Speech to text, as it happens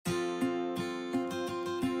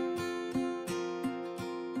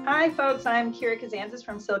Hi, folks. I'm Clara Kazantzis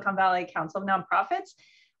from Silicon Valley Council of Nonprofits.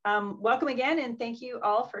 Welcome again, and thank you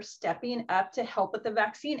all for stepping up to help with the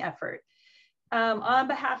vaccine effort. On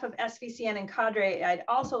behalf of SVCN and Cadre, I'd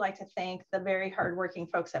also like to thank the very hardworking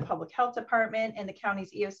folks at Public Health Department and the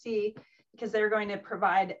county's EOC, because they're going to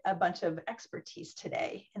provide a bunch of expertise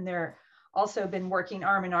today. And they're also been working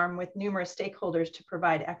arm in arm with numerous stakeholders to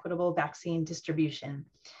provide equitable vaccine distribution.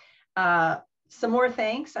 Some more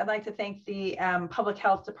thanks. I'd like to thank the Public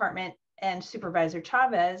Health Department and Supervisor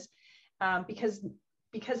Chavez, because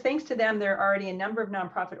thanks to them, there are already a number of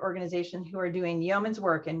nonprofit organizations who are doing yeoman's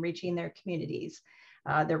work and reaching their communities.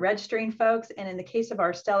 They're registering folks, and in the case of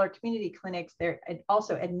our Stellar Community Clinics, they're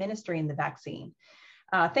also administering the vaccine.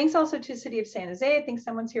 Thanks also to the City of San Jose. I think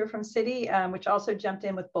someone's here from City, which also jumped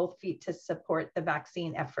in with both feet to support the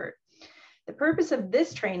vaccine effort. The purpose of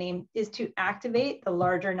this training is to activate the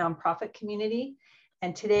larger nonprofit community.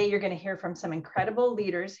 And today you're going to hear from some incredible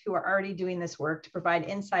leaders who are already doing this work to provide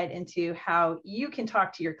insight into how you can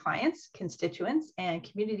talk to your clients, constituents, and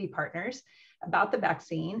community partners about the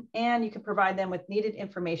vaccine, and you can provide them with needed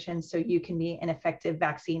information so you can be an effective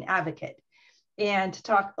vaccine advocate. And to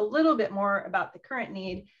talk a little bit more about the current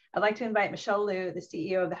need, I'd like to invite Michelle Liu, the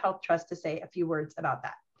CEO of the Health Trust, to say a few words about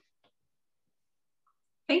that.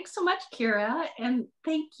 Thanks so much, Kira, and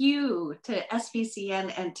thank you to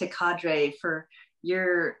SVCN and to Cadre for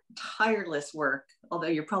your tireless work, although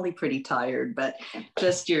you're probably pretty tired, but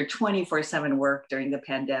just your 24/7 work during the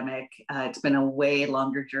pandemic. It's been a way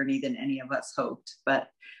longer journey than any of us hoped, but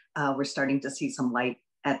we're starting to see some light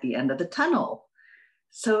at the end of the tunnel.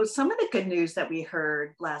 So some of the good news that we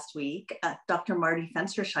heard last week, Dr. Marty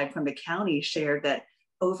Fensterscheid from the county shared that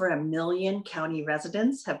over 1 million county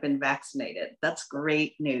residents have been vaccinated. That's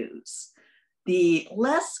great news. The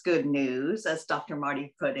less good news, as Dr.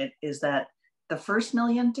 Marty put it, is that the first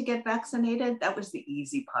million to get vaccinated, that was the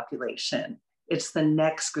easy population. It's the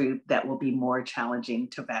next group that will be more challenging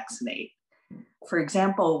to vaccinate. For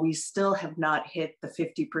example, we still have not hit the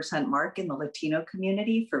 50% mark in the Latino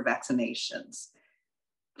community for vaccinations.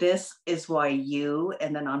 This is why you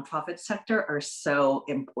and the nonprofit sector are so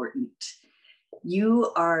important.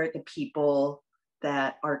 You are the people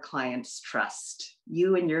that our clients trust.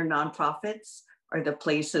 You and your nonprofits are the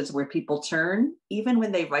places where people turn, even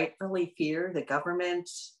when they rightfully fear the government,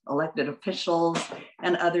 elected officials,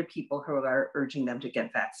 and other people who are urging them to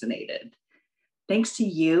get vaccinated. Thanks to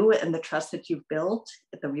you and the trust that you've built,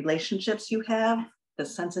 the relationships you have, the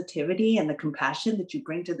sensitivity and the compassion that you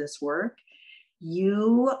bring to this work,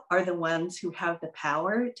 you are the ones who have the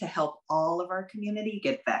power to help all of our community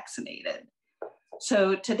get vaccinated.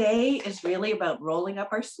 So today is really about rolling up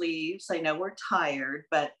our sleeves. I know we're tired,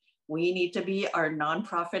 but we need to be our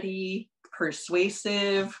nonprofit-y,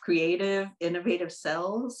 persuasive, creative, innovative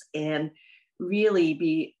selves and really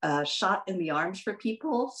be a shot in the arms for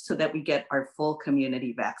people so that we get our full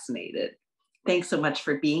community vaccinated. Thanks so much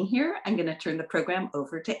for being here. I'm going to turn the program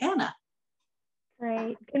over to Anna.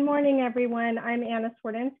 Great. Good morning, everyone. I'm Anna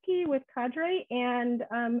Swardensky with Cadre, and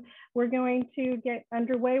we're going to get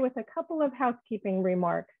underway with a couple of housekeeping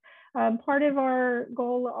remarks. Part of our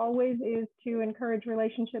goal always is to encourage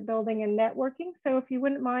relationship building and networking. So if you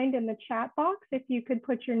wouldn't mind in the chat box, if you could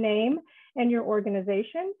put your name and your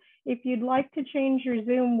organization. If you'd like to change your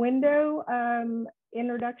Zoom window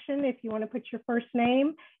introduction, if you want to put your first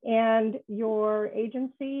name and your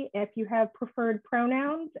agency, if you have preferred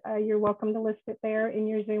pronouns, you're welcome to list it there in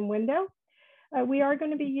your Zoom window. We are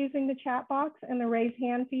going to be using the chat box and the raise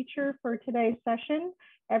hand feature for today's session.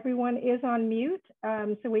 Everyone is on mute,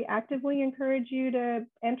 so we actively encourage you to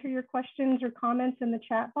enter your questions or comments in the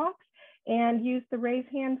chat box and use the raise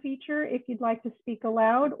hand feature if you'd like to speak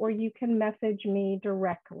aloud, or you can message me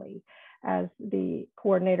directly as the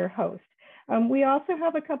coordinator host. We also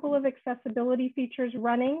have a couple of accessibility features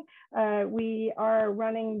running. We are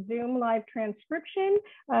running Zoom live transcription.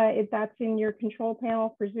 If that's in your control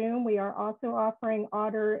panel for Zoom, we are also offering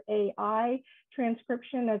Otter AI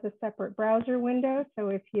transcription as a separate browser window. So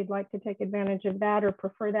if you'd like to take advantage of that or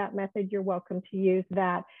prefer that method, you're welcome to use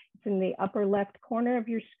that. It's in the upper left corner of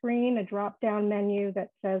your screen, a drop-down menu that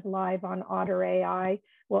says Live on Otter AI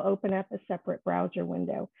will open up a separate browser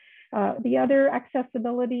window. The other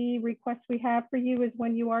accessibility request we have for you is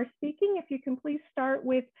when you are speaking, if you can please start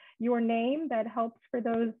with your name. That helps for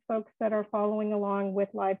those folks that are following along with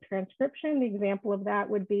live transcription. The example of that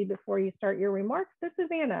would be before you start your remarks, this is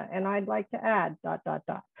Anna, and I'd like to add ...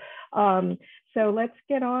 So let's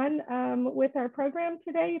get on with our program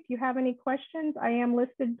today. If you have any questions, I am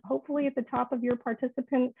listed hopefully at the top of your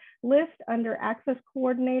participant list under Access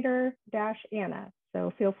Coordinator-Anna.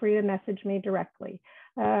 So feel free to message me directly.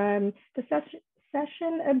 The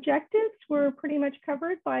session objectives were pretty much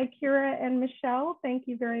covered by Clara and Michelle. Thank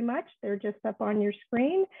you very much. They're just up on your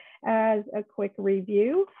screen as a quick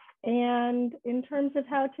review. And in terms of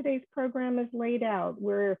how today's program is laid out,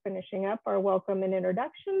 we're finishing up our welcome and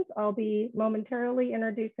introductions. I'll be momentarily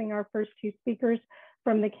introducing our first two speakers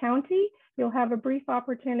from the county. You'll have a brief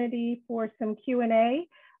opportunity for some Q&A.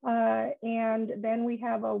 And then we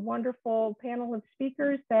have a wonderful panel of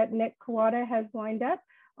speakers that Nick Kawada has lined up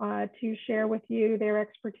to share with you their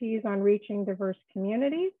expertise on reaching diverse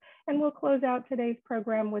communities. And we'll close out today's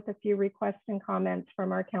program with a few requests and comments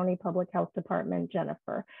from our County Public Health Department,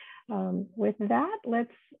 Jennifer. With that,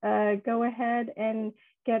 let's go ahead and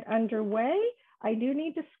get underway. I do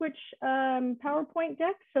need to switch PowerPoint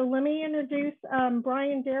deck, so let me introduce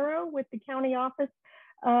Brian Darrow with the County Office,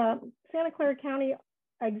 Santa Clara County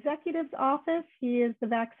Executive's Office. He is the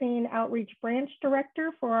Vaccine Outreach Branch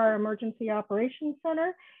Director for our Emergency Operations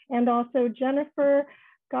Center, and also Jennifer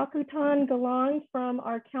Gakutan Galang from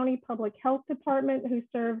our County Public Health Department, who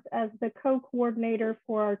serves as the co-coordinator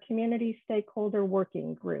for our Community Stakeholder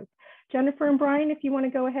Working Group. Jennifer and Brian, if you want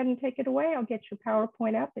to go ahead and take it away, I'll get your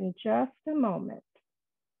PowerPoint up in just a moment.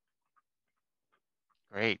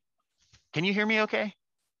 Great. Can you hear me okay?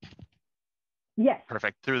 Yes.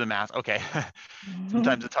 Perfect. Through the mask. Okay.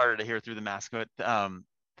 Sometimes it's harder to hear through the mask, but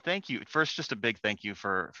thank you. First, just a big thank you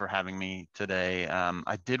for having me today.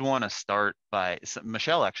 I did want to start by,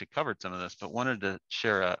 Michelle actually covered some of this, but wanted to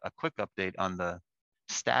share a quick update on the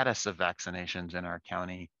status of vaccinations in our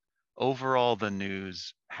county. Overall, the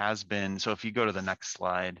news has been, so if you go to the next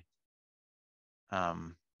slide.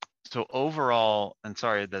 So overall, and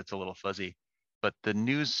sorry that's a little fuzzy, but the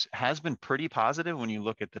news has been pretty positive when you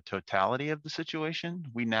look at the totality of the situation.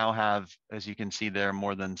 We now have, as you can see there,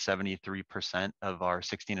 more than 73% of our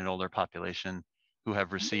 16 and older population who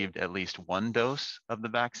have received at least one dose of the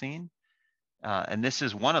vaccine. And this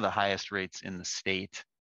is one of the highest rates in the state.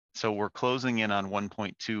 So we're closing in on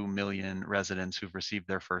 1.2 million residents who've received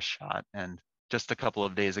their first shot. And just a couple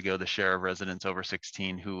of days ago, the share of residents over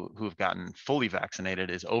 16 who've gotten fully vaccinated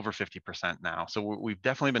is over 50% now. So we've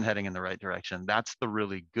definitely been heading in the right direction. That's the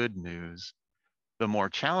really good news. The more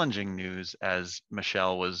challenging news, as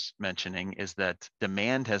Michelle was mentioning, is that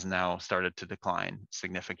demand has now started to decline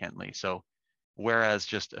significantly. So whereas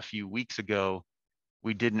just a few weeks ago,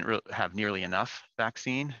 we didn't have nearly enough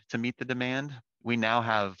vaccine to meet the demand, we now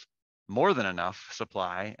have more than enough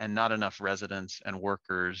supply and not enough residents and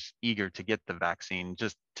workers eager to get the vaccine.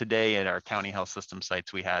 Just today at our county health system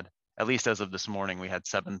sites, we had, at least as of this morning, we had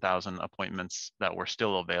 7,000 appointments that were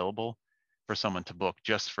still available for someone to book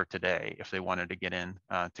just for today if they wanted to get in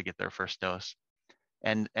to get their first dose.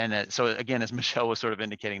 And so again, as Michelle was sort of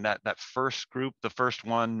indicating, that first group, the first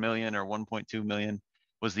 1 million or 1.2 million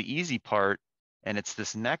was the easy part. And it's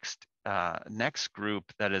this next group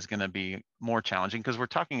that is going to be more challenging, because we're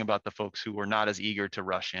talking about the folks who were not as eager to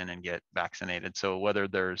rush in and get vaccinated. So whether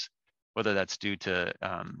that's due to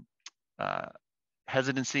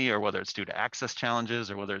hesitancy, or whether it's due to access challenges,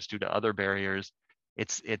 or whether it's due to other barriers,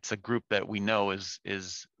 it's a group that we know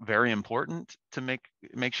is very important to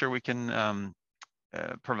make sure we can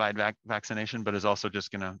provide vaccination, but is also just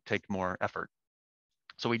going to take more effort.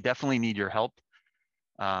 So we definitely need your help.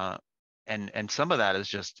 And some of that is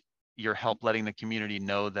just your help letting the community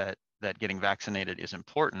know that getting vaccinated is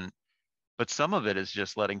important, but some of it is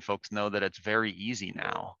just letting folks know that it's very easy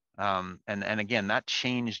now. And again, that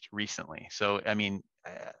changed recently. So, I mean,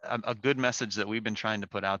 a good message that we've been trying to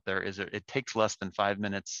put out there is it takes less than 5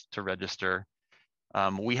 minutes to register.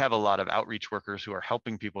 We have a lot of outreach workers who are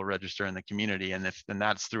helping people register in the community, and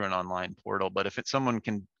that's through an online portal. But if someone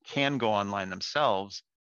can go online themselves,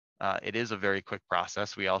 it is a very quick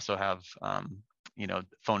process. We also have,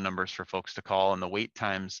 phone numbers for folks to call, and the wait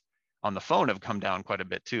times on the phone have come down quite a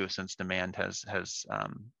bit too, since demand has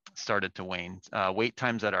started to wane. Wait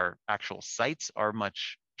times at our actual sites are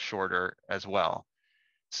much shorter as well.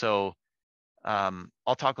 So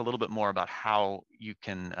I'll talk a little bit more about how you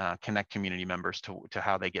can connect community members to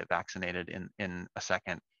how they get vaccinated in a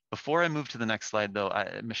second. Before I move to the next slide, though,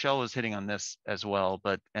 Michelle was hitting on this as well,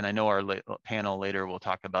 and I know our panel later will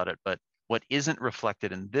talk about it, but what isn't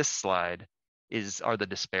reflected in this slide are the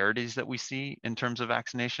disparities that we see in terms of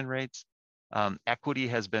vaccination rates. Equity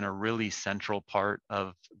has been a really central part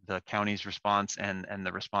of the county's response and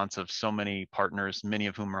the response of so many partners, many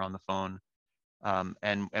of whom are on the phone.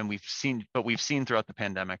 And we've seen throughout the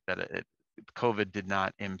pandemic that COVID did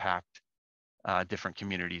not impact different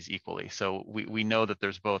communities equally. So we know that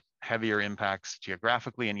there's both heavier impacts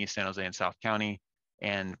geographically in East San Jose and South County,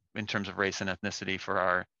 and in terms of race and ethnicity for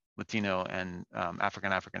our Latino and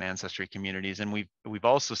African ancestry communities. And we've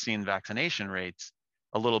also seen vaccination rates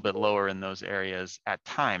a little bit lower in those areas at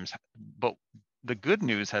times. But the good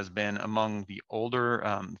news has been among the older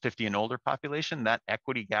 50 and older population, that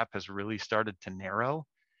equity gap has really started to narrow,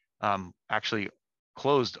 actually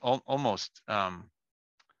closed almost.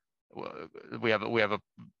 We have a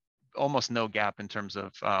almost no gap in terms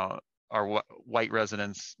of our white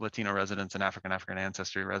residents, Latino residents, and African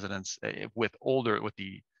ancestry residents with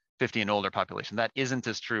the 50 and older population. That isn't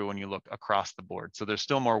as true when you look across the board. So there's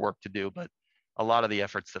still more work to do, but a lot of the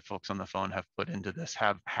efforts that folks on the phone have put into this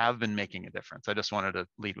have been making a difference. I just wanted to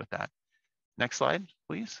lead with that. Next slide,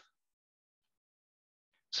 please.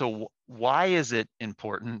 So why is it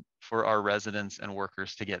important for our residents and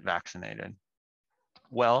workers to get vaccinated?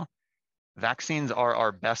 Well, vaccines are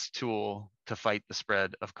our best tool to fight the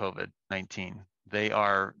spread of COVID-19. They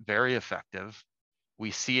are very effective.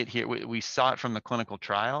 We see it here. We saw it from the clinical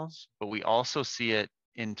trials, but we also see it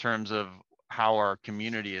in terms of how our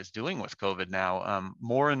community is doing with COVID now.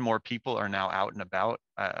 More and more people are now out and about.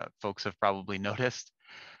 Folks have probably noticed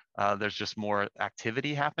there's just more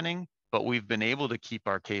activity happening, but we've been able to keep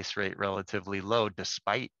our case rate relatively low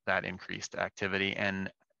despite that increased activity.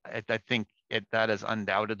 And I think that is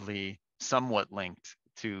undoubtedly somewhat linked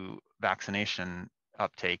to vaccination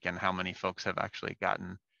uptake and how many folks have actually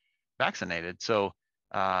gotten vaccinated. So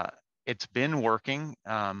it's been working,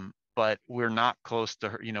 but we're not close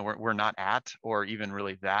to, we're not at or even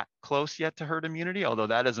really that close yet to herd immunity, although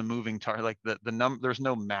that is a moving target. Like there's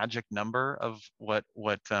no magic number of what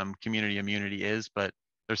community immunity is, but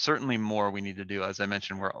there's certainly more we need to do. As I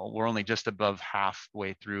mentioned, we're only just above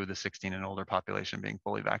halfway through the 16 and older population being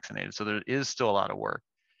fully vaccinated. So there is still a lot of work.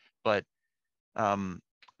 But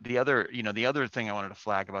the other thing I wanted to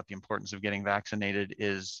flag about the importance of getting vaccinated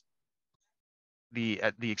is the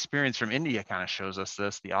experience from India kind of shows us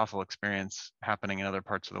this. The awful experience happening in other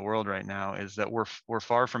parts of the world right now is that we're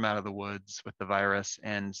far from out of the woods with the virus,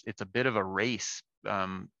 and it's a bit of a race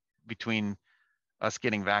between us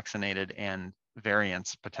getting vaccinated and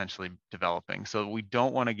variants potentially developing. So we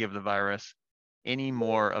don't want to give the virus any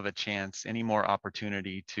more of a chance, any more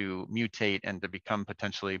opportunity to mutate and to become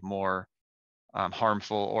potentially more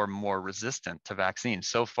harmful or more resistant to vaccines.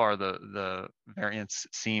 So far, the variants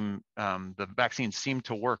the vaccines seem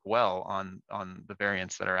to work well on the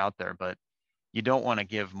variants that are out there, but you don't want to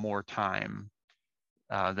give more time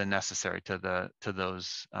than necessary to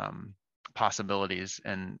those possibilities,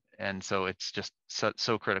 and so it's just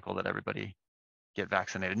so critical that everybody get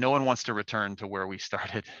vaccinated. No one wants to return to where we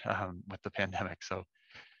started with the pandemic. So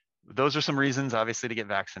those are some reasons, obviously, to get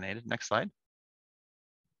vaccinated. Next slide.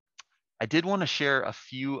 I did want to share a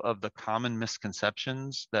few of the common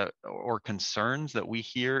misconceptions or concerns that we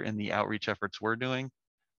hear in the outreach efforts we're doing.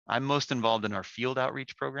 I'm most involved in our field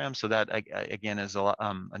outreach program. So that, again, is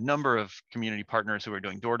a number of community partners who are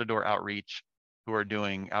doing door-to-door outreach, who are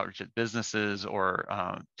doing outreach at businesses or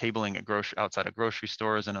tabling at outside of grocery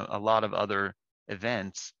stores, and a lot of other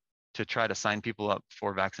events to try to sign people up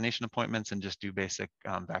for vaccination appointments and just do basic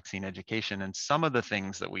vaccine education. And some of the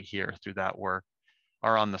things that we hear through that work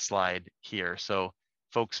are on the slide here. So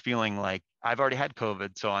folks feeling like, I've already had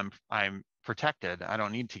COVID, so I'm protected. I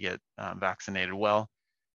don't need to get vaccinated. Well,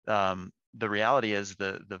 the reality is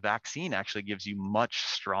the vaccine actually gives you much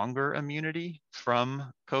stronger immunity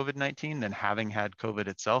from COVID-19 than having had COVID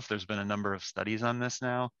itself. There's been a number of studies on this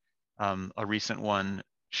now. A recent one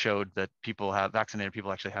showed that vaccinated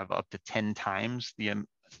people actually have up to 10 times the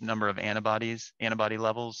number of antibody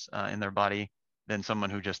levels in their body than someone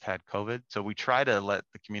who just had COVID. So we try to let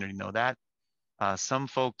the community know that. Some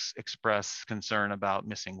folks express concern about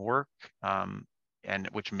missing work, and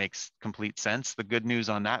which makes complete sense. The good news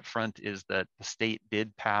on that front is that the state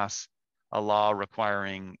did pass a law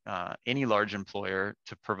requiring any large employer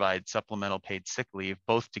to provide supplemental paid sick leave,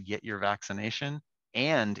 both to get your vaccination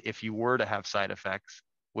and if you were to have side effects,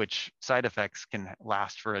 which side effects can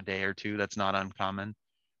last for a day or two. That's not uncommon.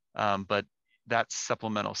 But that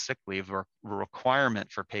supplemental sick leave or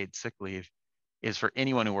requirement for paid sick leave is for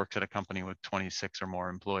anyone who works at a company with 26 or more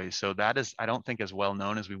employees. So that is, I don't think, as well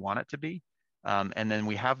known as we want it to be. And then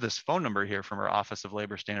we have this phone number here from our Office of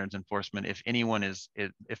Labor Standards Enforcement if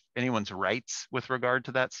anyone's rights with regard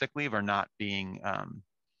to that sick leave are not being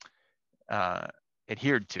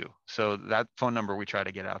adhered to. So that phone number we try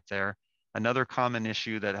to get out there. Another common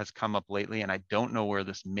issue that has come up lately, and I don't know where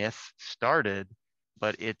this myth started,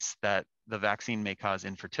 but it's that the vaccine may cause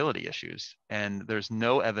infertility issues. And there's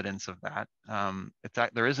no evidence of that.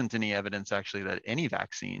 There isn't any evidence actually that any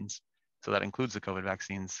vaccines, so that includes the COVID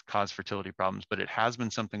vaccines, cause fertility problems, but it has been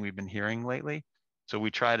something we've been hearing lately. So we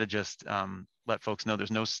try to just let folks know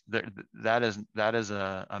there's no, that is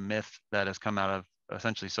a myth that has come out of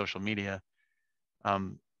essentially social media.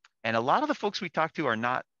 And a lot of the folks we talk to are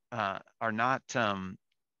not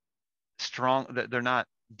strong, they're not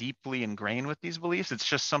deeply ingrained with these beliefs. It's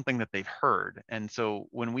just something that they've heard. And so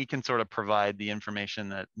when we can sort of provide the information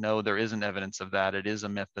that no, there isn't evidence of that, it is a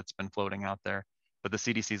myth that's been floating out there, but the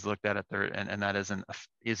CDC's looked at it there, and that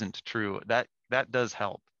isn't true. That does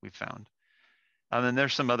help, we've found. And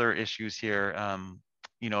there's some other issues here.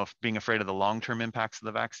 Being afraid of the long-term impacts of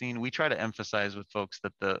the vaccine, we try to emphasize with folks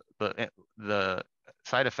that the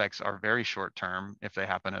side effects are very short-term if they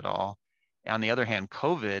happen at all. On the other hand,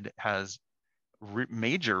 COVID has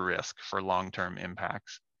major risk for long-term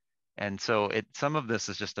impacts. And so some of this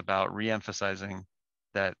is just about re-emphasizing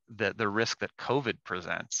that the risk that COVID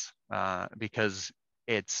presents, because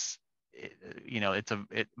it's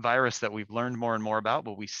a virus that we've learned more and more about,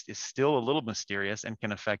 but is still a little mysterious and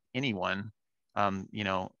can affect anyone.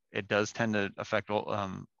 It does tend to affect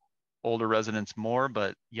older residents more,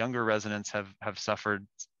 but younger residents have suffered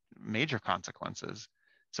major consequences.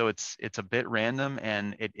 So it's a bit random,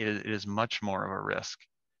 and it is much more of a risk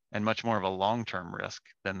and much more of a long-term risk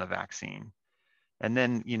than the vaccine. And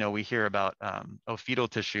then, we hear about, fetal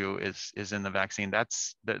tissue is in the vaccine.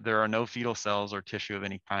 There are no fetal cells or tissue of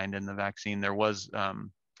any kind in the vaccine. There was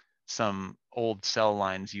some old cell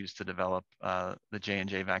lines used to develop the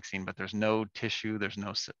J&J vaccine, but there's no tissue, there's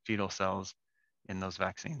no fetal cells in those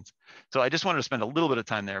vaccines. So I just wanted to spend a little bit of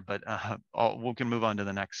time there, but we can move on to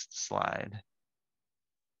the next slide.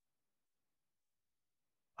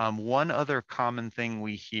 One other common thing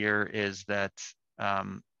we hear is that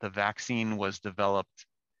the vaccine was developed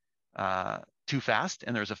too fast,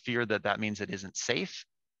 and there's a fear that means it isn't safe.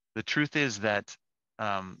 The truth is that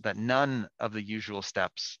none of the usual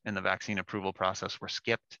steps in the vaccine approval process were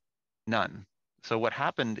skipped, none. So what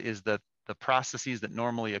happened is that the processes that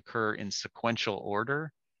normally occur in sequential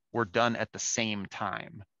order were done at the same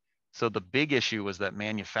time. So the big issue was that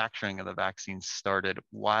manufacturing of the vaccines started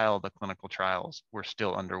while the clinical trials were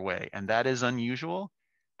still underway. And that is unusual,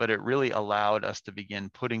 but it really allowed us to begin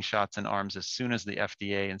putting shots in arms as soon as the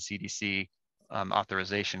FDA and CDC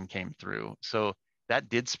authorization came through. So that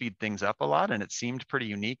did speed things up a lot, and it seemed pretty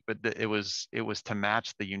unique, but it was to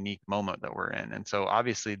match the unique moment that we're in. And so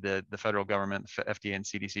obviously the federal government, FDA and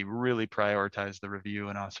CDC, really prioritized the review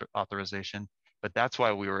and authorization. But that's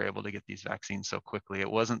why we were able to get these vaccines so quickly. It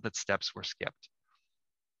wasn't that steps were skipped.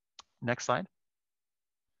 Next slide.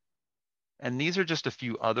 And these are just a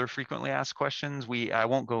few other frequently asked questions. I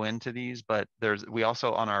won't go into these, but we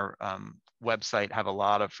also on our website have a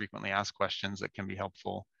lot of frequently asked questions that can be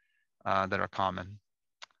helpful, that are common.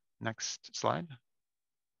 Next slide.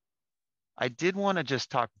 I did want to just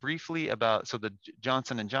talk briefly about, so the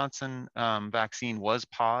Johnson & Johnson vaccine was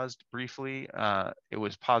paused briefly. It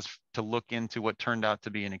was paused to look into what turned out to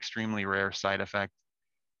be an extremely rare side effect,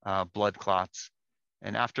 blood clots.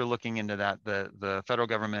 And after looking into that, the federal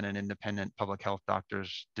government and independent public health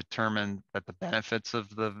doctors determined that the benefits of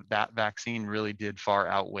that vaccine really did far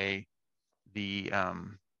outweigh the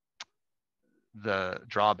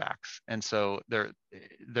drawbacks. And so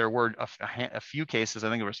there were a few cases, I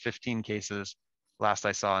think there was 15 cases last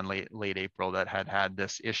I saw in late April that had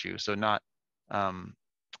this issue. So not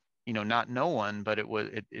no one, but it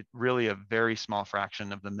really a very small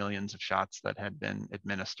fraction of the millions of shots that had been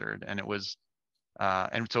administered. And it was,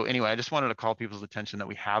 and so anyway, I just wanted to call people's attention that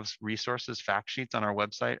we have resources, fact sheets on our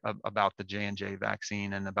website about the J&J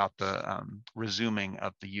vaccine and about the resuming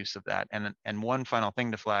of the use of that. And one final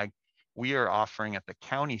thing to flag, we are offering at the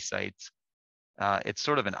county sites, it's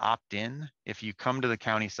sort of an opt-in. If you come to the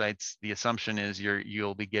county sites, the assumption is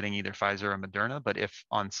you'll be getting either Pfizer or Moderna, but if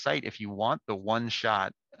on site, if you want the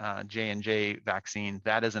one-shot J&J vaccine,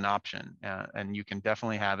 that is an option, and you can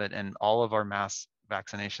definitely have it. And all of our mass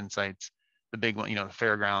vaccination sites, the big one, the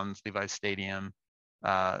fairgrounds, Levi's Stadium,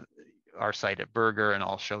 our site at Berger, and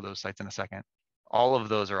I'll show those sites in a second. All of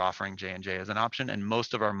those are offering J&J as an option, and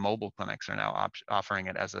most of our mobile clinics are now offering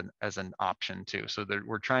it as an option too. So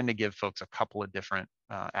we're trying to give folks a couple of different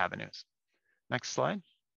avenues. Next slide.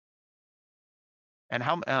 And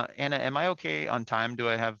how, Anna, am I okay on time? Do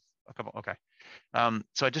I have a couple? Okay.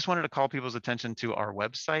 So I just wanted to call people's attention to our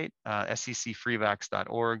website,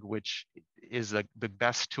 scfreevax.org, which is the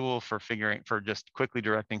best tool for just quickly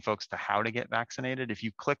directing folks to how to get vaccinated. If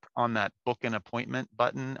you click on that book an appointment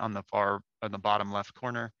button on the bottom left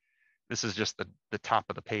corner, this is just the top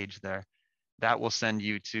of the page there. That will send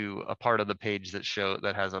you to a part of the page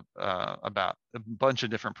that has about a bunch of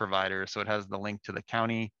different providers. So it has the link to the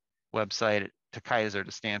county website, to Kaiser,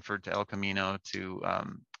 to Stanford, to El Camino, to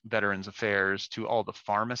Veterans Affairs, to all the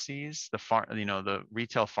pharmacies, the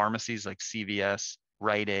retail pharmacies like CVS,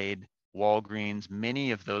 Rite Aid, Walgreens,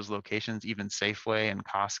 many of those locations, even Safeway and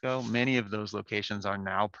Costco, many of those locations are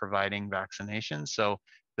now providing vaccinations. So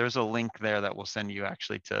there's a link there that will send you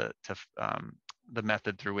actually to the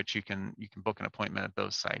method through which you can book an appointment at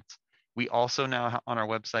those sites. We also now on our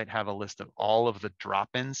website have a list of all of the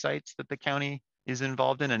drop-in sites that the county is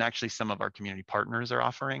involved in, and actually some of our community partners are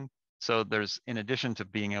offering. So there's, in addition to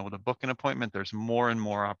being able to book an appointment, there's more and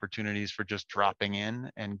more opportunities for just dropping in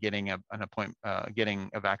and getting an appointment, getting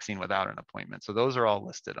a vaccine without an appointment. So those are all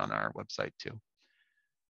listed on our website too.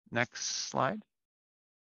 Next slide.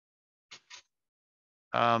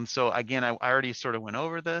 So again, I already sort of went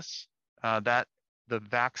over this. The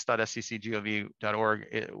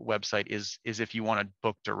vax.sccgov.org website is if you want to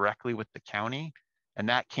book directly with the county, and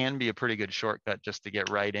that can be a pretty good shortcut just to get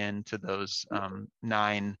right into those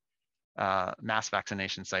 9 mass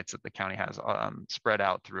vaccination sites that the county has spread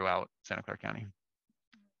out throughout Santa Clara County.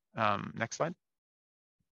 Next slide.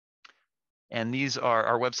 And these are,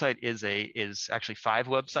 our website is actually 5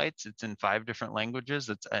 websites. It's in 5 different languages.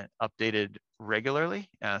 It's updated regularly.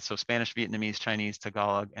 So Spanish, Vietnamese, Chinese,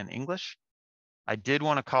 Tagalog, and English. I did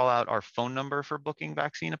want to call out our phone number for booking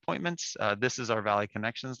vaccine appointments. This is our Valley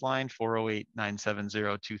Connections line,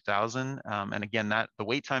 408-970-2000. And again, the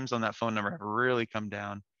wait times on that phone number have really come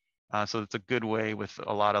down. So it's a good way with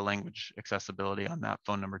a lot of language accessibility on that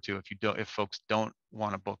phone number too, if folks don't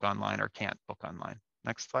want to book online or can't book online.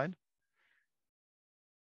 Next slide.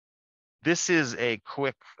 This is a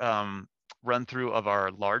quick run through of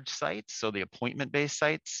our large sites, so the appointment-based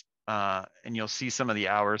sites. And you'll see some of the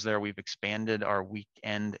hours there. We've expanded our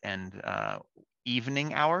weekend and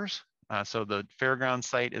evening hours. So the fairground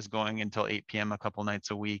site is going until 8 p.m. a couple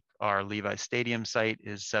nights a week. Our Levi Stadium site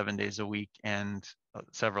is 7 days a week and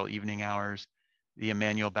several evening hours. The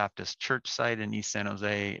Emmanuel Baptist Church site in East San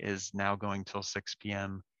Jose is now going till 6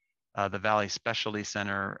 p.m. The Valley Specialty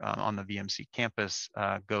Center on the VMC campus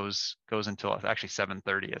goes until actually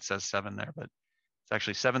 7:30. It says 7 there, but it's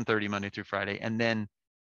actually 7:30 Monday through Friday. And then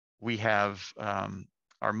we have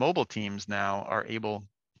our mobile teams now are able,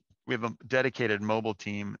 we have a dedicated mobile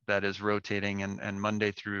team that is rotating and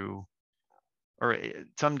Monday through, or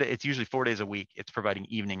someday, it's usually 4 days a week. It's providing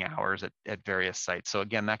evening hours at various sites. So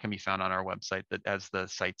again, that can be found on our website that as the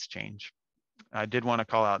sites change. I did want to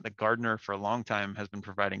call out that Gardner for a long time has been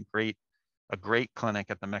providing a great clinic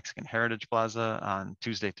at the Mexican Heritage Plaza on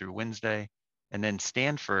Tuesday through Wednesday. And then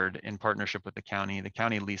Stanford, in partnership with the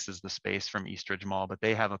county leases the space from Eastridge Mall, but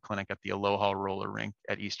they have a clinic at the Aloha Roller Rink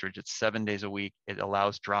at Eastridge. It's 7 days a week. It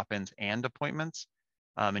allows drop-ins and appointments,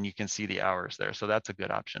 and you can see the hours there. So that's a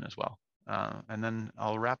good option as well. And then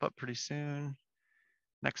I'll wrap up pretty soon.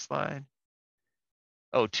 Next slide.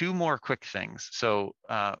 Oh, 2 more quick things. So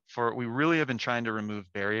we really have been trying to remove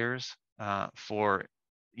barriers for,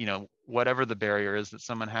 whatever the barrier is that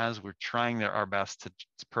someone has. We're trying our best to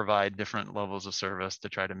provide different levels of service to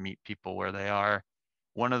try to meet people where they are.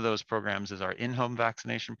 One of those programs is our in-home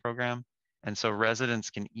vaccination program. And so residents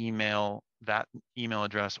can email that email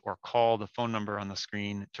address or call the phone number on the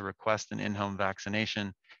screen to request an in-home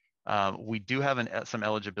vaccination. We do have some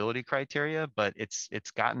eligibility criteria, but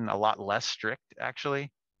it's gotten a lot less strict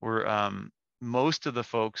actually. Most of the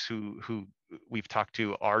folks who we've talked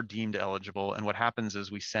to are deemed eligible, and what happens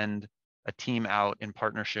is we send a team out in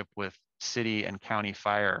partnership with city and county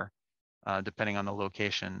fire, depending on the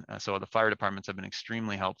location. So the fire departments have been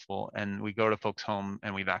extremely helpful, and we go to folks' home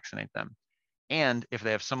and we vaccinate them. And if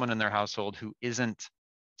they have someone in their household who isn't,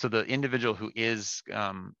 so the individual who is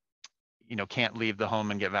can't leave the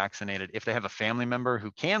home and get vaccinated, if they have a family member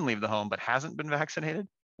who can leave the home but hasn't been vaccinated,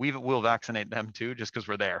 we will vaccinate them too, just because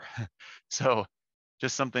we're there. So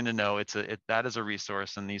just something to know. That is a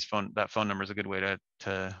resource, and that phone number is a good way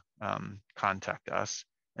to contact us.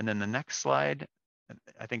 And then the next slide,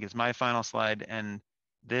 I think, is my final slide. And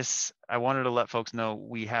this, I wanted to let folks know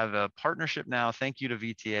we have a partnership now. Thank you to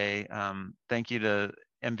VTA. Thank you to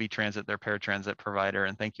MV Transit, their paratransit provider,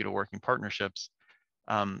 and thank you to Working Partnerships.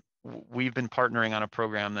 We've been partnering on a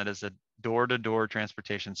program that is a door-to-door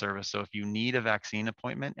transportation service. So if you need a vaccine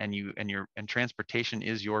appointment and transportation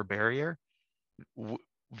is your barrier,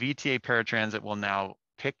 VTA paratransit will now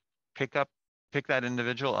pick that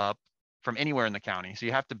individual up from anywhere in the county. So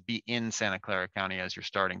you have to be in Santa Clara County as your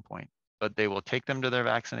starting point, but they will take them to their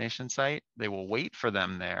vaccination site. They will wait for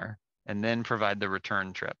them there and then provide the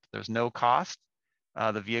return trip. There's no cost.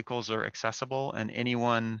 The vehicles are accessible, and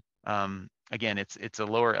anyone, again, it's a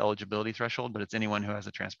lower eligibility threshold, but it's anyone who has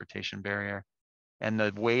a transportation barrier. And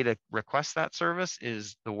the way to request that service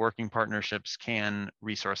is the Working Partnerships CAN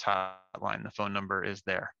resource hotline. The phone number is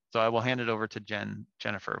there. So I will hand it over to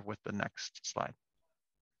Jennifer with the next slide.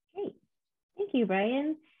 Great. Thank you,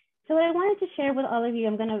 Brian. So what I wanted to share with all of you,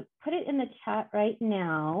 I'm going to put it in the chat right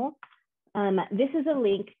now. This is a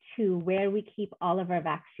link to where we keep all of our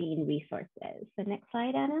vaccine resources. The next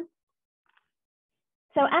slide, Anna.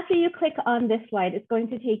 So after you click on this slide, it's going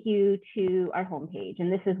to take you to our homepage,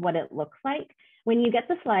 and this is what it looks like. When you get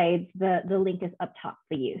the slides, the link is up top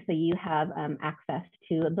for you. So you have access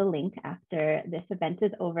to the link after this event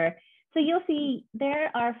is over. So you'll see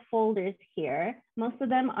there are folders here. Most of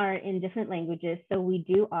them are in different languages. So we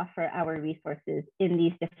do offer our resources in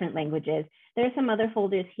these different languages. There are some other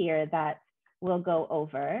folders here that we'll go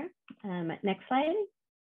over. Next slide.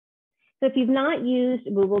 So if you've not used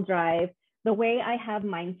Google Drive, the way I have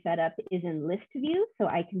mine set up is in list view. So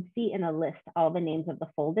I can see in a list all the names of the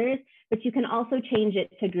folders, but you can also change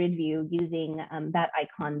it to grid view using that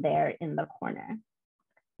icon there in the corner.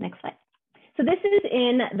 Next slide. So this is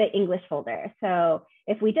in the English folder. So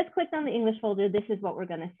if we just clicked on the English folder, this is what we're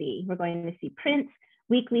going to see. We're going to see prints,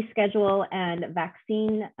 weekly schedule, and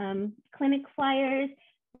vaccine clinic flyers,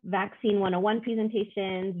 vaccine 101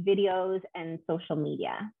 presentations, videos, and social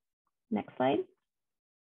media. Next slide.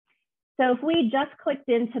 So if we just clicked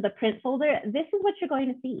into the print folder, this is what you're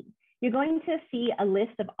going to see. You're going to see a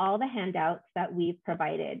list of all the handouts that we've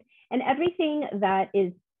provided, and everything that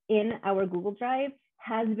is in our Google Drive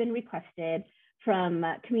has been requested from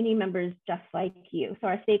community members just like you. So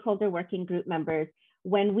our stakeholder working group members,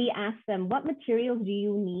 when we ask them, what materials do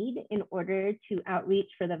you need in order to outreach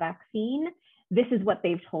for the vaccine? This is what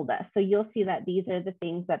they've told us. So you'll see that these are the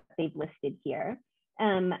things that they've listed here.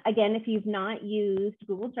 Again, if you've not used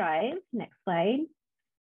Google Drive, next slide,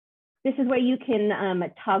 this is where you can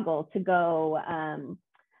toggle to go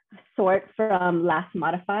sort from last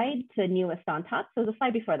modified to newest on top. So the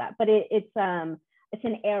slide before that, but it's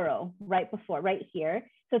an arrow right before, right here.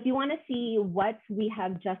 So if you want to see what we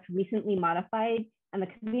have just recently modified, and the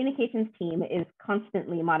communications team is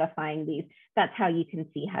constantly modifying these, that's how you can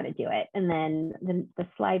see how to do it. And then the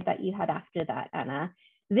slide that you had after that, Anna,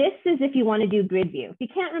 this is if you want to do grid view. If you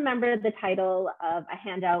can't remember the title of a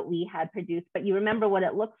handout we had produced, but you remember what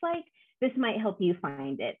it looks like, this might help you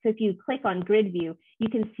find it. So if you click on grid view, you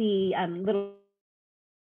can see little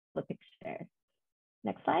pictures.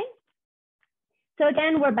 Next slide. So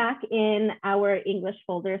again, we're back in our English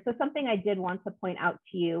folder. So something I did want to point out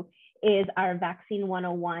to you is our Vaccine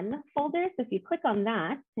 101 folder. So if you click on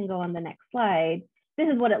that and go on the next slide, this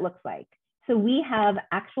is what it looks like. So we have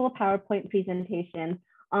actual PowerPoint presentation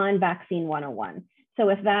on Vaccine 101. So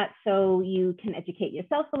if that's so you can educate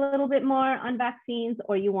yourself a little bit more on vaccines,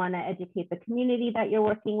 or you want to educate the community that you're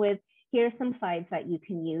working with, here are some slides that you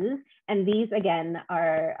can use. And these, again,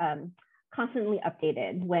 are constantly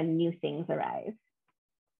updated when new things arise.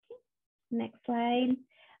 Next slide.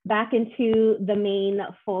 Back into the main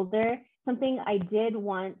folder, something I did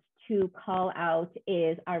want to call out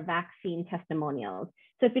is our vaccine testimonials.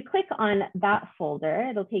 So if you click on that folder,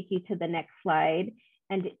 it'll take you to the next slide,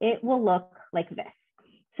 and it will look like this.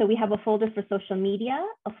 So we have a folder for social media,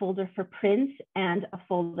 a folder for print, and a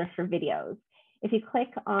folder for videos. If you click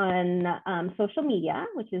on social media,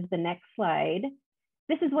 which is the next slide,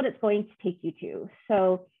 this is what it's going to take you to.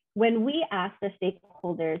 So when we asked the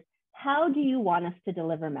stakeholders, how do you want us to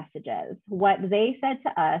deliver messages? What they said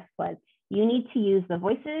to us was, you need to use the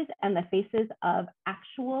voices and the faces of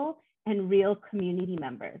actual and real community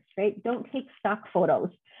members, right? Don't take stock photos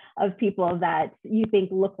of people that you think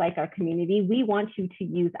look like our community. We want you to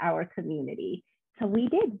use our community. So we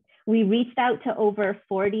did. We reached out to over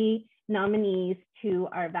 40 nominees to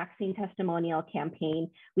our vaccine testimonial campaign.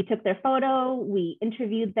 We took their photo, we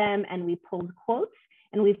interviewed them, and we pulled quotes,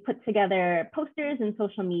 and we've put together posters and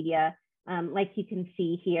social media, like you can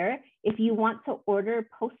see here. If you want to order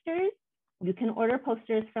posters, you can order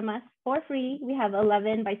posters from us for free. We have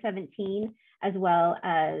 11 by 17, as well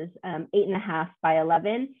as 8.5 by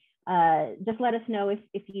 11. Just let us know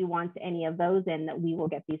if you want any of those, and we will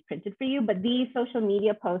get these printed for you. But these social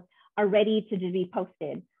media posts are ready to be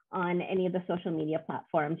posted on any of the social media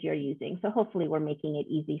platforms you're using. So hopefully we're making it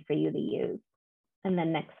easy for you to use. And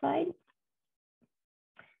then next slide.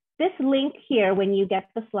 This link here, when you get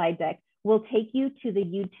the slide deck, will take you to the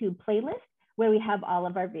YouTube playlist where we have all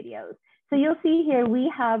of our videos. So you'll see here,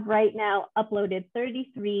 we have right now uploaded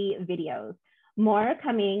 33 videos. More are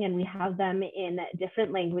coming, and we have them in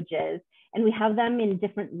different languages, and we have them in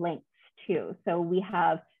different lengths too. So we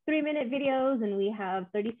have 3-minute videos, and we have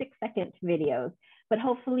 36-second videos. But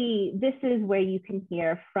hopefully this is where you can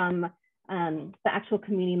hear from the actual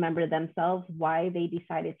community member themselves why they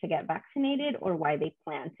decided to get vaccinated or why they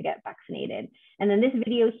plan to get vaccinated. And then this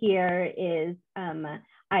video here is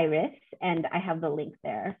Iris, and I have the link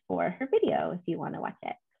there for her video if you want to watch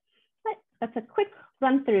it. But that's a quick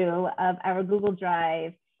run through of our Google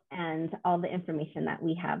Drive and all the information that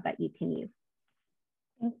we have that you can use.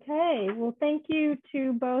 Okay, well, thank you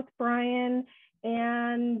to both Brian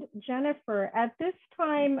and Jennifer. At this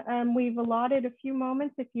time, we've allotted a few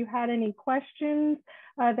moments if you had any questions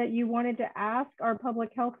that you wanted to ask our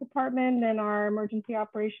Public Health Department and our Emergency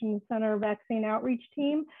Operations Center Vaccine Outreach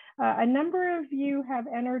team. A number of you have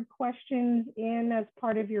entered questions in as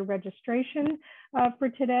part of your registration for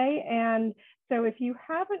today. And so if you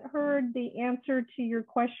haven't heard the answer to your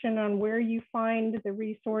question on where you find the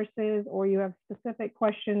resources, or you have specific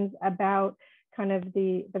questions about kind of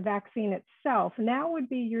the vaccine itself, now would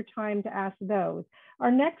be your time to ask those. Our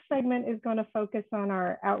next segment is going to focus on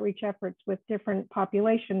our outreach efforts with different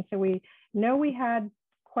populations. So we know we had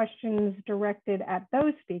questions directed at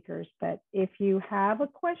those speakers, but if you have a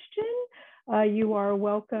question, you are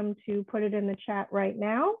welcome to put it in the chat right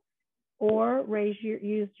now, or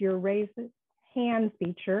use your raise hand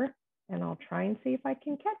feature, and I'll try and see if I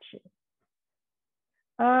can catch you.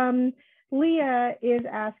 Leah is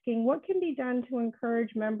asking, what can be done to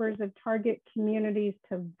encourage members of target communities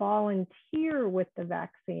to volunteer with the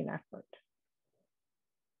vaccine effort?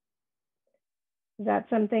 Is that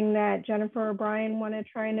something that Jennifer or Brian want to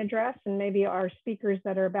try and address? And maybe our speakers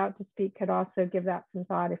that are about to speak could also give that some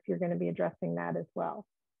thought if you're going to be addressing that as well.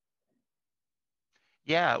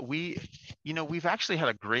 Yeah, we've actually had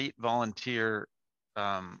a great volunteer,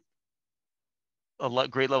 great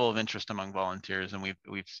level of interest among volunteers, and we've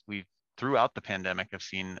throughout the pandemic, I've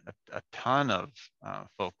seen a ton of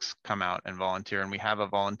folks come out and volunteer, and we have a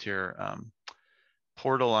volunteer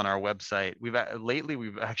portal on our website. Lately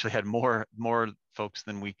we've actually had more folks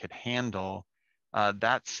than we could handle.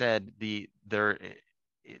 That said, it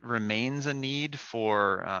remains a need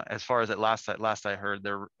for, as far as last I heard,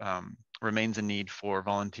 there remains a need for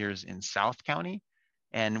volunteers in South County,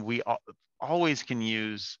 and we always can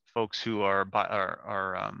use folks who are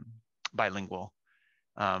bilingual,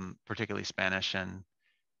 particularly Spanish and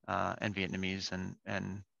Vietnamese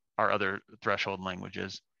and our other threshold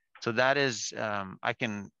languages. So that is, I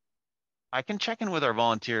can check in with our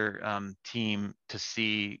volunteer team to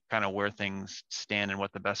see kind of where things stand and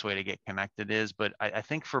what the best way to get connected is. But I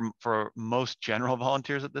think for most general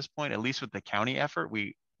volunteers at this point, at least with the county effort,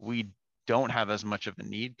 we don't have as much of a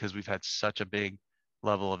need because we've had such a big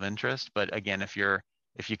level of interest. But again, if you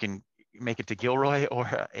can make it to Gilroy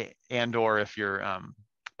or if you're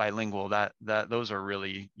bilingual, those are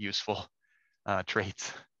really useful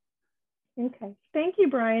traits. Okay, thank you,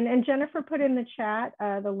 Brian. And Jennifer put in the chat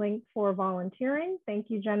the link for volunteering. Thank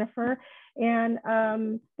you, Jennifer. And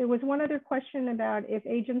there was one other question about if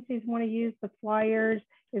agencies want to use the flyers,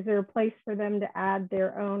 is there a place for them to add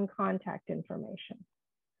their own contact information?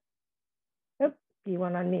 Oops, you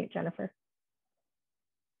want to unmute, Jennifer?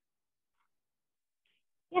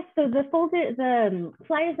 Yes, so the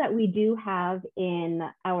flyers that we do have in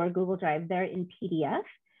our Google Drive, they're in PDF.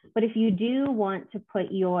 But if you do want to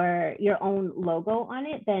put your own logo on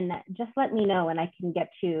it, then just let me know and I can get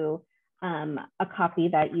you a copy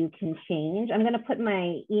that you can change. I'm going to put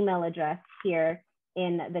my email address here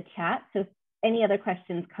in the chat. So if any other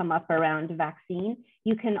questions come up around vaccine,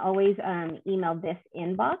 you can always email this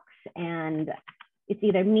inbox, and it's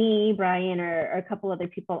either me, Brian, or a couple other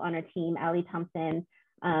people on our team, Allie Thompson,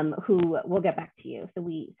 who will get back to you. So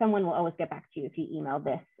someone will always get back to you if you email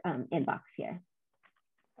this inbox here.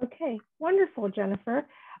 Okay, wonderful, Jennifer.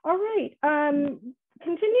 All right,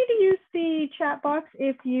 continue to use the chat box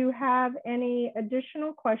if you have any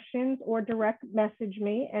additional questions, or direct message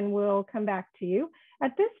me and we'll come back to you.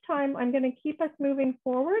 At this time, I'm going to keep us moving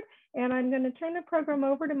forward, and I'm going to turn the program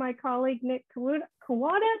over to my colleague, Nick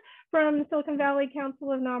Kawada from Silicon Valley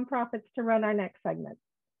Council of Nonprofits to run our next segment.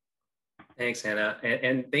 Thanks, Hannah.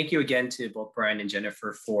 And thank you again to both Brian and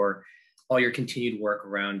Jennifer for all your continued work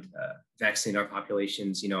around vaccinating our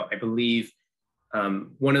populations. I believe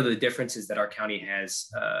one of the differences that our county has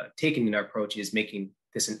taken in our approach is making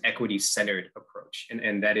this an equity-centered approach.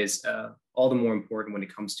 And that is all the more important when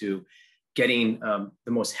it comes to getting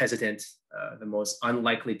the most hesitant, the most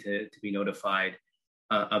unlikely to be notified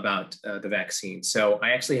about the vaccine. So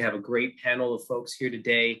I actually have a great panel of folks here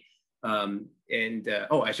today.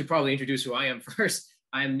 I should probably introduce who I am first.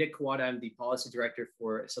 I am Nick Kawada. I'm the Policy Director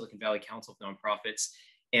for Silicon Valley Council of Nonprofits.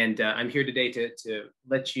 And I'm here today to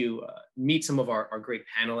let you meet some of our great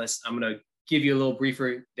panelists. I'm going to give you a little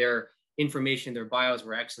briefer. Their information, their bios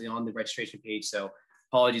were actually on the registration page. So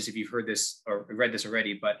apologies if you've heard this or read this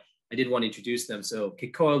already, but I did want to introduce them. So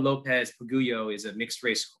Kikoa Lopez Pagullo is a mixed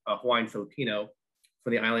race Hawaiian Filipino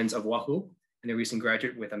from the islands of Oahu, and a recent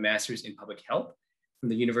graduate with a master's in public health from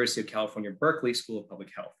the University of California, Berkeley School of Public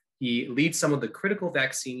Health. He leads some of the critical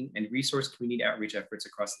vaccine and resource community outreach efforts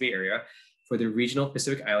across the Bay Area for the Regional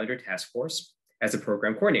Pacific Islander Task Force as a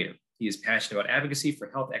program coordinator. He is passionate about advocacy for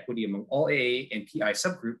health equity among all AA and PI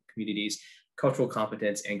subgroup communities, cultural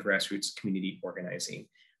competence, and grassroots community organizing.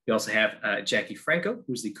 We also have Jackie Franco,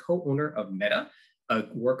 who's the co-owner of Meta, a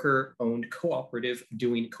worker-owned cooperative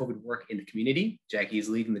doing COVID work in the community. Jackie is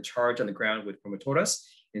leading the charge on the ground with promotoras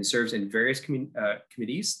and serves in various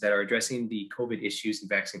committees that are addressing the COVID issues and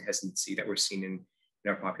vaccine hesitancy that we're seeing in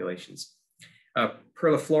our populations.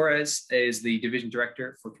 Perla Flores is the division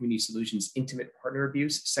director for Community Solutions Intimate Partner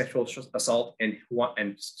Abuse, Sexual Assault, and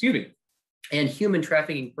human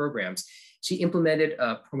trafficking programs. She implemented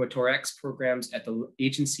Promotorex programs at the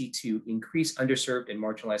agency to increase underserved and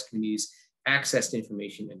marginalized communities' access to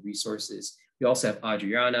information and resources. We also have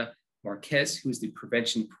Adriana Marquez, who is the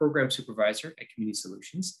Prevention Program Supervisor at Community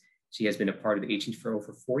Solutions. She has been a part of the agency for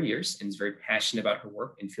over 4 years and is very passionate about her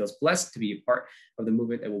work and feels blessed to be a part of the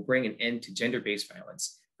movement that will bring an end to gender-based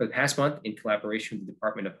violence. For the past month, in collaboration with the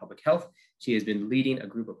Department of Public Health, she has been leading a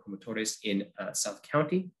group of promotores in South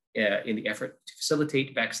County in the effort to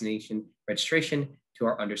facilitate vaccination registration to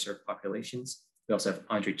our underserved populations. We also have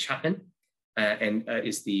Andre Chapman, and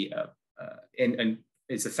is the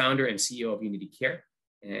founder and CEO of Unity Care.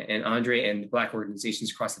 And Andre and Black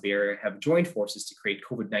organizations across the Bay Area have joined forces to create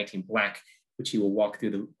COVID-19 Black, which he will walk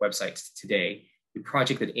through the website today, a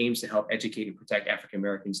project that aims to help educate and protect African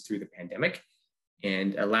Americans through the pandemic.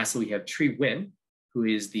 And lastly, we have Tri Nguyen, who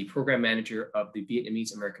is the program manager of the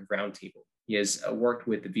Vietnamese American Roundtable. He has worked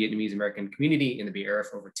with the Vietnamese American community in the Bay Area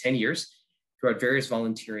for over 10 years throughout various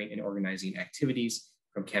volunteering and organizing activities,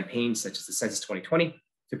 from campaigns such as the Census 2020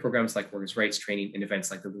 to programs like workers' rights training and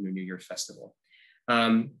events like the Lunar New Year Festival.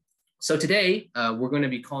 So today, we're going to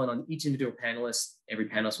be calling on each individual panelist. Every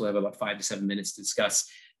panelist will have about 5 to 7 minutes to discuss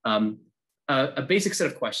a basic set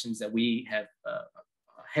of questions that we have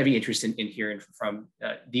heavy interest in hearing from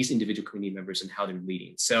these individual community members and how they're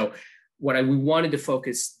leading. So what we wanted to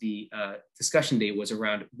focus the discussion today was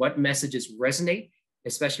around what messages resonate,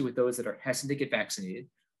 especially with those that are hesitant to get vaccinated.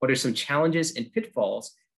 What are some challenges and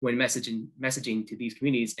pitfalls when messaging to these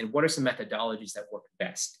communities, and what are some methodologies that work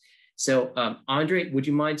best? So Andre, would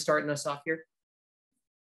you mind starting us off here?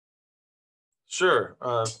 Sure,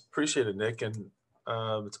 appreciate it, Nick. And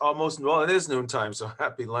it's almost, well, it is noontime, so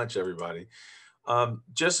happy lunch, everybody.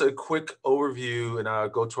 Just a quick overview, and I'll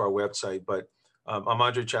go to our website, but I'm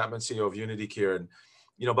Andre Chapman, CEO of Unity Care. And,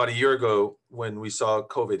 about a year ago when we saw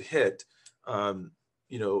COVID hit,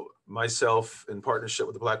 myself in partnership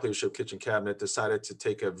with the Black Leadership Kitchen Cabinet decided to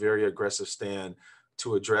take a very aggressive stand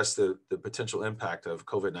to address the potential impact of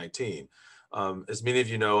COVID-19. As many of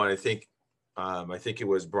you know, and I think it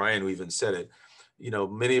was Brian who even said it,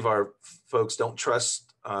 many of our folks don't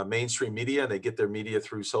trust mainstream media, and they get their media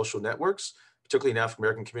through social networks, particularly in the African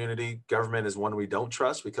American community. Government is one we don't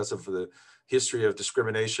trust because of the history of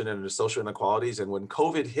discrimination and the social inequalities. And when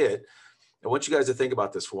COVID hit, I want you guys to think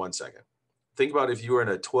about this for 1 second. Think about if you were in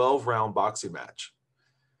a 12-round boxing match,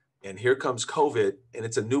 and here comes COVID, and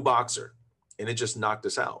it's a new boxer, and it just knocked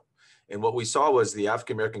us out. And what we saw was the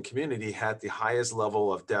African American community had the highest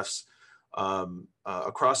level of deaths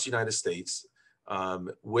across the United States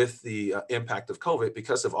with the impact of COVID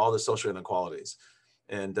because of all the social inequalities.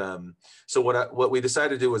 And so what we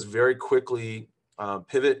decided to do was very quickly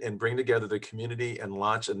pivot and bring together the community and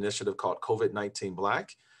launch an initiative called COVID-19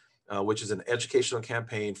 Black, which is an educational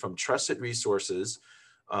campaign from trusted resources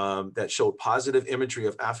that showed positive imagery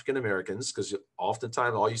of African Americans, because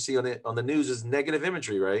oftentimes all you see on the news is negative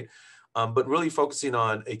imagery, right? But really focusing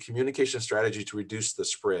on a communication strategy to reduce the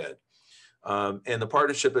spread. And the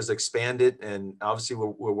partnership has expanded, and obviously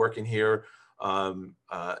we're working here in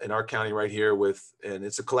our county right here and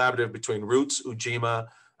it's a collaborative between Roots, Ujima,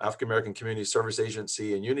 African American Community Service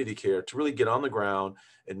Agency, and Unity Care to really get on the ground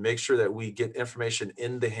and make sure that we get information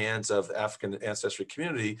in the hands of the African ancestry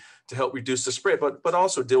community to help reduce the spread, but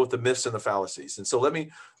also deal with the myths and the fallacies. And so let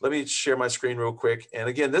me share my screen real quick. And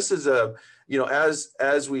again, this is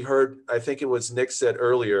as we heard, I think it was Nick said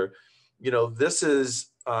earlier, this is,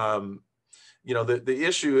 the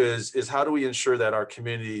issue is how do we ensure that our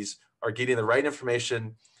communities are getting the right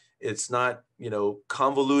information? It's not,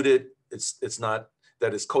 convoluted. It's not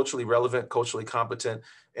that it's culturally relevant, culturally competent,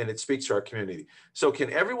 and it speaks to our community. So can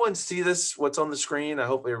everyone see this, what's on the screen? I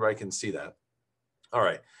hope everybody can see that. All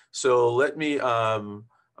right, so let me, I'm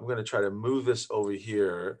I'm going to try to move this over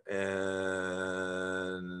here and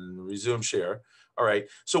resume share. All right.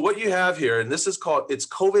 So what you have here, and this is called, it's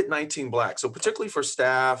COVID-19 Black. So particularly for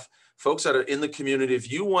staff, folks that are in the community,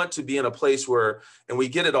 if you want to be in a place where, and we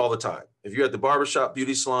get it all the time, if you're at the barbershop,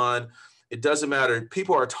 beauty salon, it doesn't matter.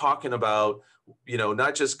 People are talking about, you know,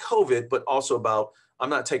 not just COVID, but also about, I'm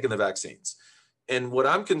not taking the vaccines. And what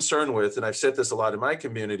I'm concerned with, and I've said this a lot in my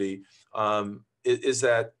community, is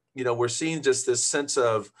that, you know, we're seeing just this sense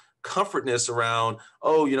of comfortness around,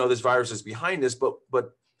 oh, you know, this virus is behind us,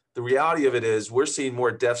 but the reality of it is we're seeing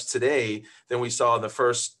more deaths today than we saw in the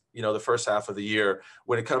first half of the year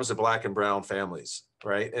when it comes to Black and brown families,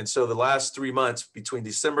 right? And so the last 3 months between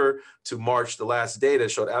December to March, the last data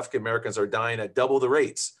showed African Americans are dying at double the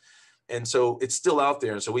rates. And so it's still out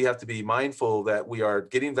there. And so we have to be mindful that we are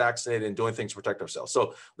getting vaccinated and doing things to protect ourselves.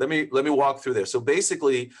 So let me walk through this. So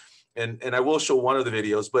basically, and I will show one of the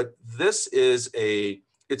videos, but this is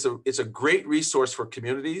it's a great resource for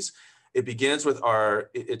communities. It begins with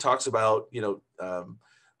it talks about, you know,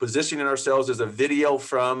 positioning ourselves as a video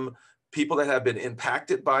from people that have been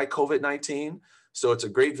impacted by COVID-19. So it's a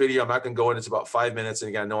great video. I'm not going to go in. It's about 5 minutes. And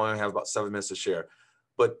again, I know I only have about 7 minutes to share,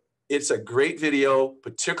 but it's a great video,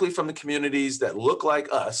 particularly from the communities that look like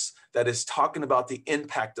us, that is talking about the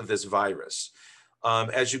impact of this virus.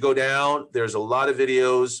 As you go down, there's a lot of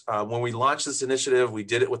videos. When we launched this initiative, we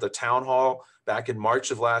did it with a town hall back in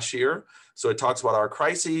March of last year. So it talks about our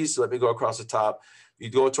crises. Let me go across the top. You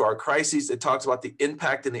go to our crises, it talks about the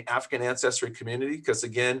impact in the African ancestry community, because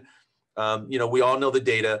again, you know, we all know the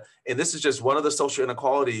data, and this is just one of the social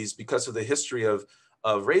inequalities because of the history of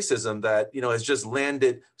racism that, you know, has just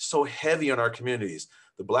landed so heavy on our communities.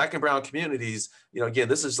 The Black and brown communities, you know, again,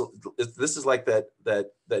 this is like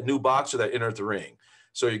that new boxer that entered the ring.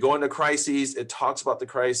 So you go into crises, it talks about the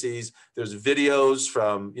crises. There's videos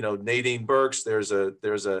from, you know, Nadine Burks. There's a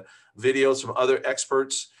videos from other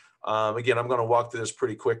experts. Again, I'm going to walk through this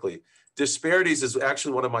pretty quickly. Disparities is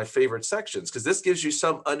actually one of my favorite sections because this gives you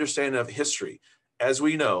some understanding of history. As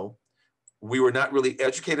we know, we were not really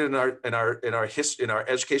educated in our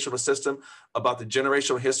educational system about the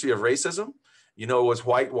generational history of racism. You know, it was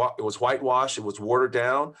whitewashed, it was watered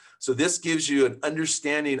down. So this gives you an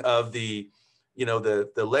understanding of the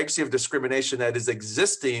legacy of discrimination that is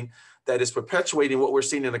existing, that is perpetuating what we're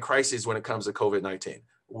seeing in the crises when it comes to COVID-19,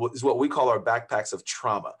 is what we call our backpacks of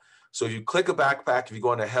trauma. So if you click a backpack, if you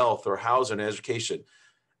go into health or housing and education,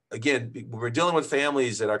 again, when we're dealing with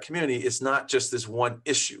families in our community, it's not just this one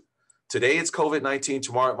issue. Today it's COVID-19,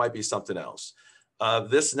 tomorrow it might be something else.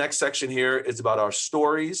 This next section here is about our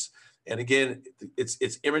stories. And again,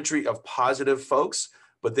 it's imagery of positive folks,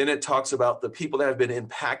 but then it talks about the people that have been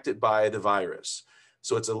impacted by the virus.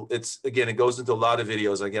 So again, it goes into a lot of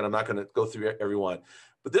videos. Again, I'm not going to go through every one,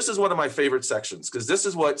 but this is one of my favorite sections because this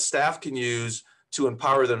is what staff can use to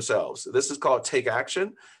empower themselves. This is called Take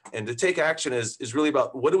Action. And to take action is really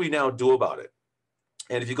about what do we now do about it?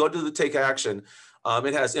 And if you go to the Take Action,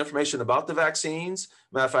 it has information about the vaccines.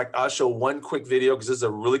 Matter of fact, I'll show one quick video because this is a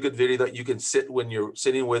really good video that you can sit when you're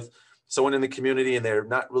sitting with someone in the community and they're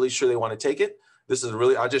not really sure they want to take it. This is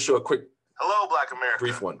I'll just show a quick, hello, Black America,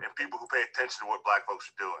 brief one. And people who pay attention to what Black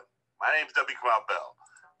folks are doing. My name is W. Kamau Bell.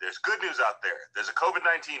 There's good news out there. There's a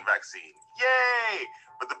COVID-19 vaccine. Yay!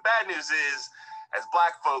 But the bad news is, as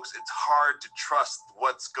Black folks, it's hard to trust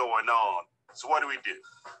what's going on. So what do?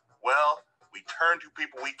 Well, we turn to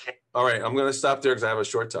people we can. All right, I'm going to stop there because I have a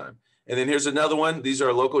short time. And then here's another one. These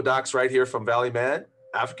are local docs right here from Valley Med,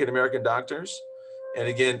 African-American doctors. And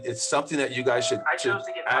again, it's something that you guys should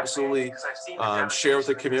absolutely share with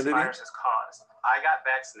the community. I got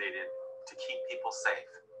vaccinated to keep people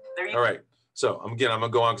safe. All right. So I'm going to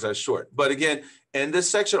go on because that's short. But again, and this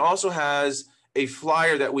section also has a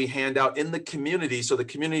flyer that we hand out in the community so the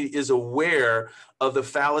community is aware of the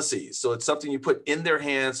fallacies. So it's something you put in their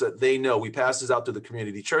hands so that they know. We pass this out to the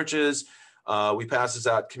community churches. We pass this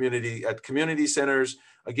out at community centers.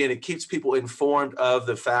 Again, it keeps people informed of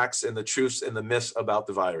the facts and the truths and the myths about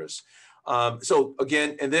the virus. So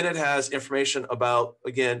again, and then it has information about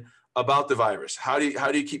the virus. How do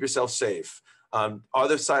you keep yourself safe? Are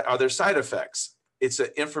there side effects? It's an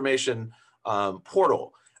information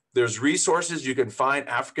portal. There's resources you can find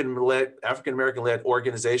African-American-led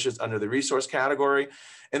organizations under the resource category.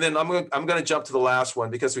 And then I'm going to jump to the last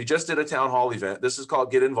one because we just did a town hall event. This is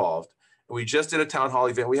called Get Involved. We just did a town hall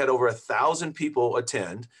event. We had over 1,000 people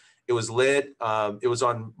attend. It was led, it was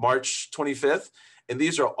on March 25th. And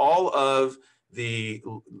these are all of the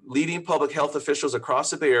leading public health officials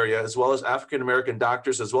across the Bay Area, as well as African-American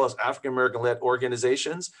doctors, as well as African-American-led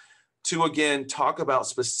organizations. to, again, talk about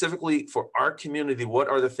specifically for our community, what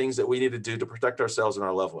are the things that we need to do to protect ourselves and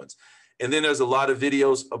our loved ones. And then there's a lot of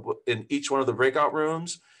videos in each one of the breakout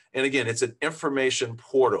rooms. And again, it's an information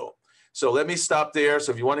portal. So let me stop there.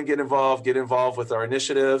 So if you want to get involved with our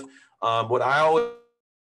initiative. What I always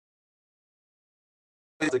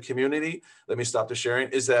the community, let me stop the sharing,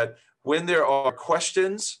 is that when there are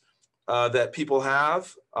questions that people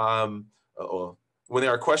have, when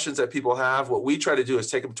there are questions that people have, what we try to do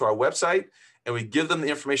is take them to our website and we give them the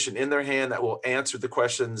information in their hand that will answer the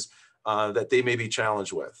questions that they may be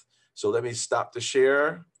challenged with. So let me stop the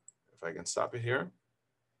share, if I can stop it here.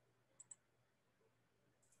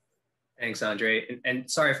 Thanks, Andre. And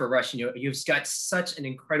sorry for rushing you. You've got such an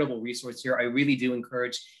incredible resource here. I really do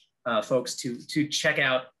encourage folks to check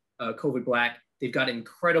out COVID Black. They've got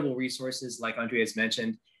incredible resources, like Andre has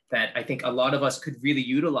mentioned, that I think a lot of us could really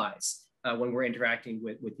utilize when we're interacting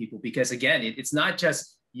with people. Because again, it's not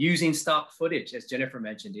just using stock footage, as Jennifer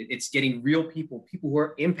mentioned. It's getting real people who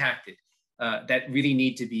are impacted that really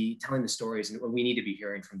need to be telling the stories, and we need to be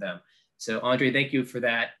hearing from them. So Andre, thank you for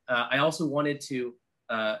that. I also wanted to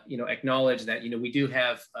acknowledge that, we do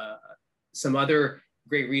have some other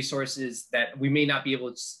great resources that we may not be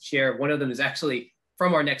able to share. One of them is actually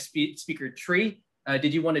from our next speaker tree.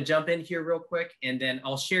 Did you want to jump in here real quick? And then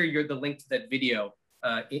I'll share the link to that video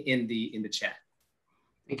in the chat.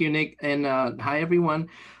 Thank you, Nick. And hi, everyone.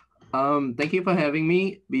 Thank you for having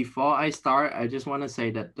me. Before I start, I just want to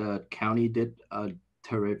say that the county did a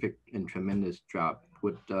terrific and tremendous job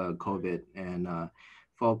with COVID. And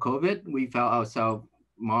for COVID, we felt ourselves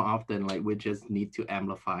more often like we just need to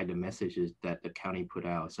amplify the messages that the county put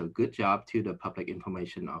out. So good job to the Public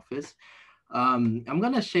Information Office. I'm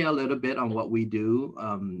going to share a little bit on what we do.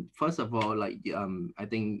 First of all, I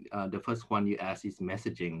think the first one you asked is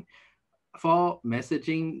messaging. For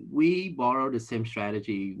messaging, we borrow the same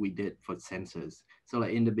strategy we did for census. So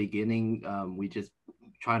like in the beginning, we just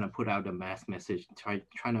trying to put out a mass message,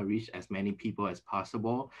 trying to reach as many people as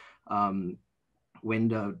possible. When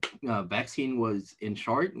the vaccine was in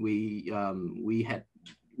short, we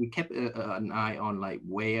kept an eye on like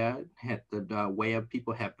where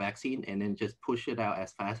people have vaccine, and then just push it out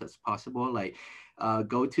as fast as possible. Like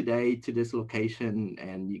go today to this location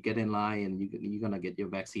and you get in line and you're gonna get your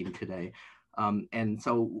vaccine today. And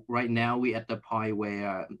so right now we at the point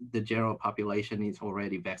where the general population is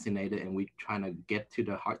already vaccinated and we're trying to get to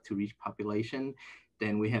the hard to reach population.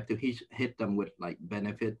 Then we have to hit them with like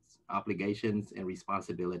benefits, obligations, and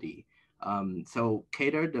responsibility. So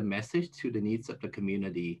cater the message to the needs of the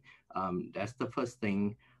community. That's the first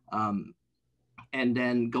thing. And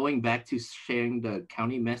then going back to sharing the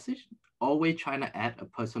county message, always trying to add a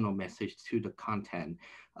personal message to the content.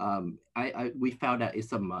 We found that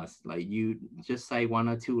it's a must. Like you just say 1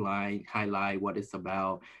 or 2 lines, highlight what it's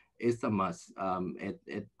about. It's a must.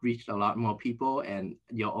 It reached a lot more people, and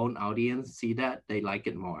your own audience see that, they like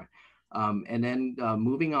it more. And then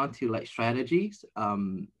moving on to like strategies,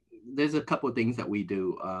 there's a couple of things that we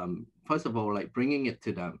do. First of all, like bringing it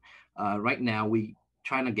to them. Right now, we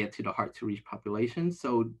trying to get to the hard to reach population.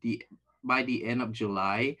 So by the end of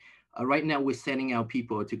July, right now we're sending out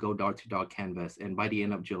people to go door to door canvas. And by the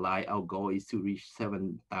end of July, our goal is to reach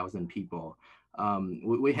 7,000 people.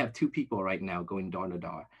 We have 2 people right now going door to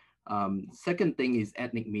door. Second thing is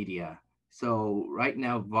ethnic media. So right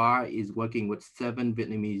now, VAR is working with 7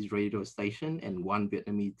 Vietnamese radio stations and 1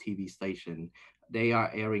 Vietnamese TV station. They are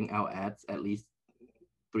airing our ads at least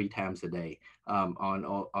 3 times a day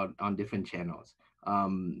on different channels.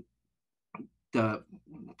 For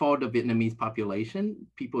the Vietnamese population,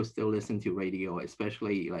 people still listen to radio,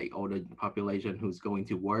 especially like older population who's going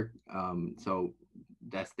to work. So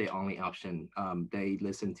that's their only option. They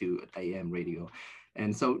listen to AM radio.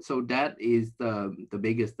 And so that is the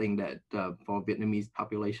biggest thing that for Vietnamese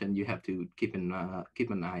population, you have to keep an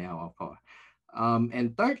eye out for.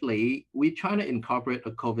 And thirdly, we try to incorporate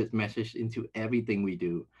a COVID message into everything we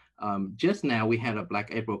do. Just now, we had a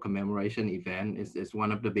Black April commemoration event. It's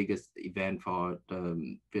one of the biggest events for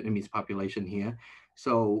the Vietnamese population here.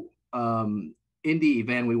 So in the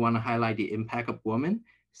event, we want to highlight the impact of women.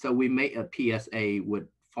 So we made a PSA with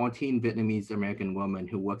 14 Vietnamese American women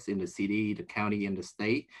who works in the city, the county, and the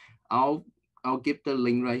state. I'll give the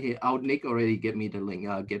link right here. Nick already gave me the link.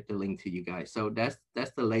 I'll give the link to you guys. So that's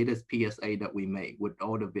the latest PSA that we made with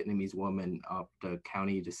all the Vietnamese women of the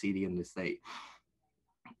county, the city, and the state.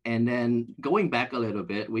 And then going back a little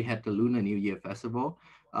bit, we had the Lunar New Year Festival,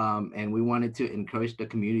 and we wanted to encourage the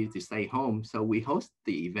community to stay home. So we host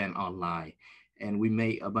the event online, and we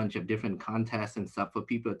made a bunch of different contests and stuff for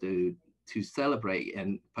people to to celebrate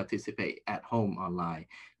and participate at home online.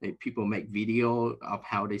 People make video of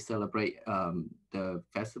how they celebrate the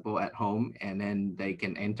festival at home, and then they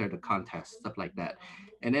can enter the contest, stuff like that.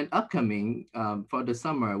 And then upcoming for the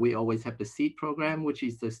summer, we always have the SEED program, which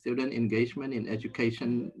is the Student Engagement in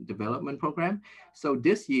Education Development Program. So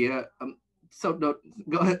this year,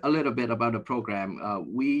 go a little bit about the program.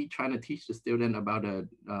 We trying to teach the student about the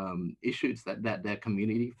issues that their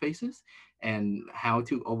community faces and how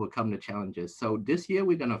to overcome the challenges. So this year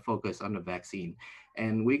we're gonna focus on the vaccine,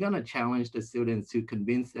 and we're gonna challenge the students to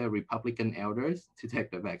convince their Republican elders to take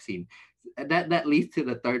the vaccine. That leads to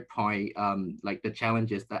the third point, like the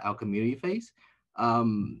challenges that our community face.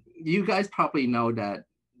 You guys probably know that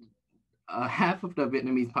half of the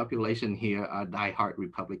Vietnamese population here are diehard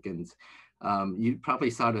Republicans. You probably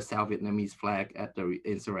saw the South Vietnamese flag at the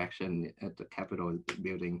insurrection at the Capitol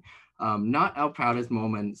building. Not our proudest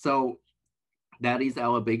moment. So that is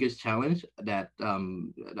our biggest challenge, that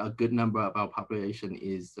a good number of our population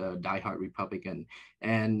is diehard Republican.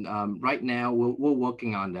 And right now we're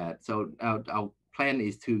working on that. So our plan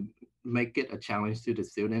is to make it a challenge to the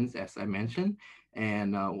students, as I mentioned.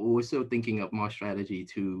 And we're still thinking of more strategy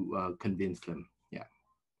to convince them. Yeah.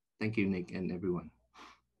 Thank you, Nick, and everyone.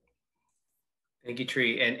 Thank you,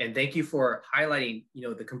 Tree, and thank you for highlighting,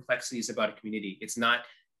 the complexities about a community. It's not,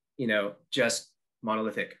 just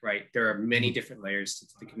monolithic, right? There are many different layers to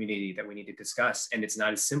the community that we need to discuss, and it's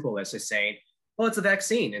not as simple as just saying, well, it's a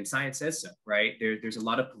vaccine and science says so, right? There's a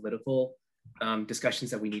lot of political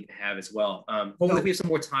discussions that we need to have as well. Hopefully, if we have some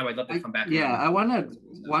more time, I'd love to come back. Yeah, I want to,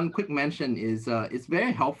 one quick mention is it's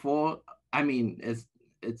very helpful. I mean, it's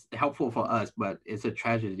helpful for us, but it's a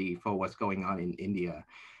tragedy for what's going on in India.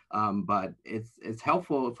 But it's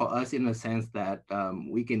helpful for us in the sense that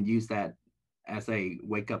we can use that as a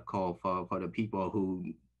wake-up call for the people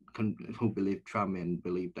who believe Trump and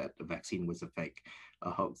believe that the vaccine was a fake,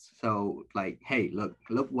 a hoax. So like, hey, look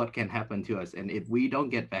what can happen to us. And if we don't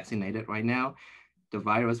get vaccinated right now, the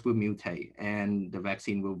virus will mutate and the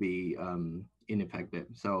vaccine will be ineffective.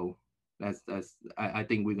 So I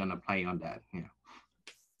think we're gonna play on that. Yeah.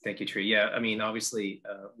 Thank you, Tree. Yeah, I mean, obviously,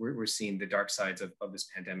 we're seeing the dark sides of this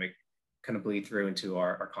pandemic kind of bleed through into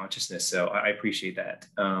our consciousness. So I appreciate that.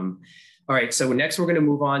 All right, so next we're going to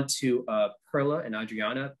move on to Perla and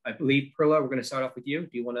Adriana. I believe, Perla, we're going to start off with you.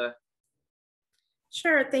 Do you want to?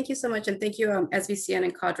 Sure, thank you so much. And thank you, SVCN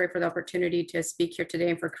and Cadre, for the opportunity to speak here today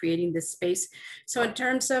and for creating this space. So in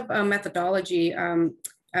terms of methodology,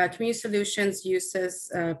 Community Solutions uses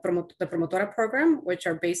the Promotora program, which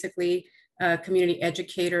are basically community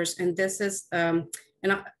educators. And this is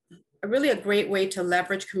really a great way to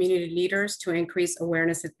leverage community leaders to increase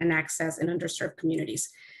awareness and access in underserved communities.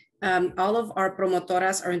 All of our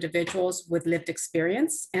promotoras are individuals with lived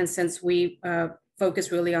experience. And since we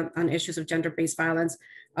focus really on issues of gender-based violence,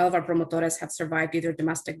 all of our promotoras have survived either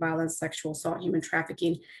domestic violence, sexual assault, human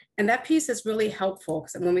trafficking. And that piece is really helpful,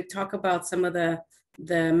 because when we talk about some of the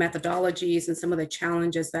methodologies and some of the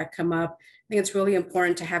challenges that come up, I think it's really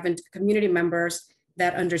important to have community members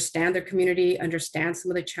that understand their community, understand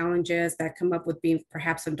some of the challenges that come up with being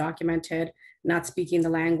perhaps undocumented, not speaking the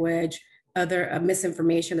language, other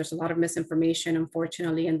misinformation. There's a lot of misinformation,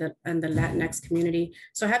 unfortunately, in the Latinx community.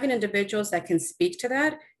 So having individuals that can speak to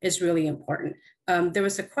that is really important. There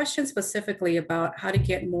was a question specifically about how to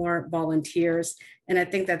get more volunteers. And I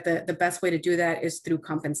think that the best way to do that is through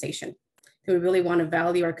compensation. So we really want to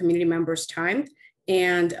value our community members' time.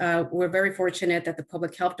 And we're very fortunate that the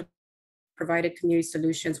Public Health provided Community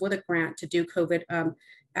Solutions with a grant to do COVID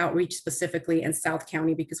outreach specifically in South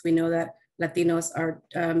County, because we know that Latinos are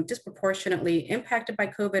disproportionately impacted by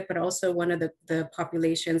COVID, but also one of the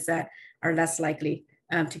populations that are less likely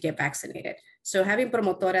to get vaccinated. So having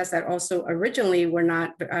promotoras that also originally were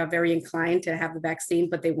not very inclined to have the vaccine,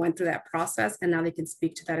 but they went through that process and now they can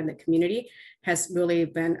speak to that in the community has really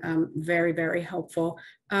been very, very helpful.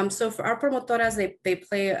 So for our promotoras, they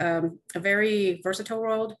play a very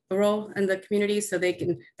versatile role in the community. So they're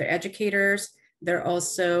educators. They're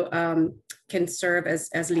also can serve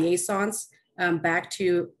as liaisons back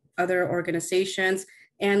to other organizations.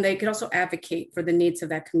 And they could also advocate for the needs of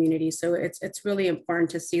that community. So it's really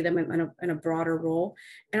important to see them in a broader role.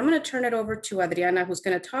 And I'm going to turn it over to Adriana, who's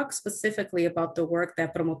going to talk specifically about the work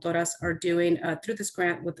that promotoras are doing through this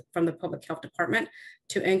grant from the Public Health Department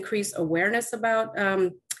to increase awareness about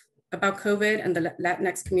COVID and the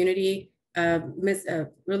Latinx community,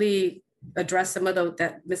 really address some of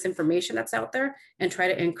that misinformation that's out there and try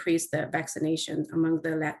to increase the vaccination among the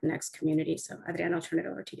Latinx community. So Adriana, I'll turn it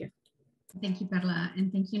over to you. Thank you, Perla, and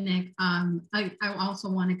thank you, Nick. I also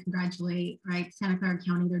want to congratulate, Santa Clara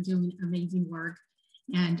County. They're doing amazing work.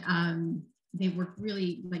 and they work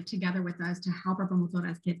really like together with us to help our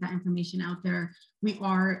promotoras get that information out there. We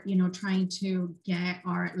are, you know, trying to get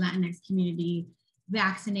our Latinx community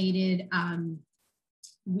vaccinated.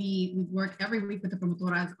 We work every week with the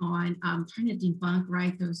promotoras on trying to debunk,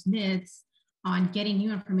 right, those myths, on getting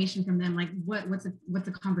new information from them, like what's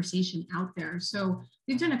the conversation out there. So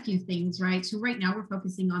we've done a few things, right? So right now we're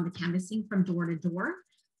focusing on the canvassing from door to door.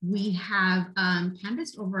 We have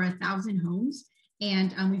canvassed over 1,000 homes,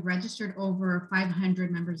 and we've registered over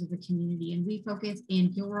 500 members of the community. And we focus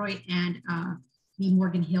in Gilroy and the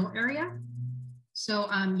Morgan Hill area. So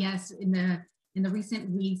yes, in the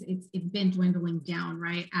recent weeks, it's been dwindling down,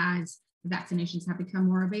 right, as the vaccinations have become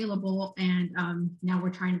more available. And now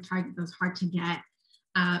we're trying to target those hard to get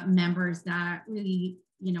members that really,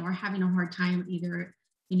 you know, are having a hard time either,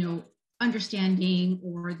 you know, understanding,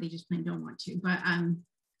 or they just plain don't want to. But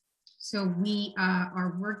so we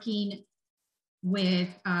are working with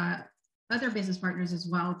other business partners as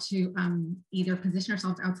well to either position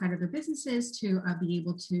ourselves outside of their businesses to be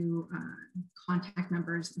able to contact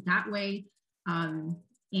members that way.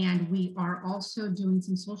 And we are also doing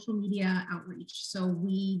some social media outreach. So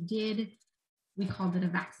we called it a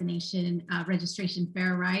vaccination registration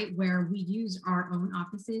fair, right? Where we use our own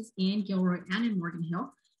offices in Gilroy and in Morgan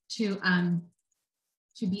Hill to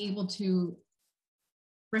be able to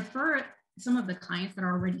refer some of the clients that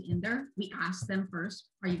are already in there. We ask them first,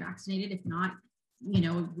 are you vaccinated? If not, you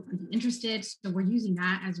know, are you interested? So we're using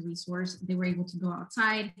that as a resource. They were able to go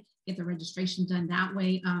outside, get the registration done that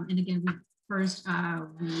way. And again,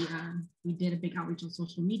 we did a big outreach on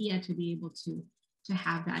social media to be able to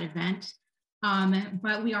have that event.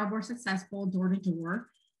 But we are more successful door to door,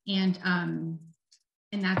 and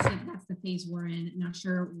that's the phase we're in. Not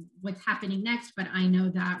sure what's happening next, but I know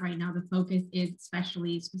that right now the focus is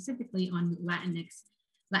specifically on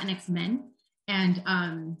Latinx men,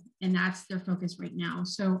 and that's their focus right now.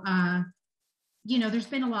 So you know, there's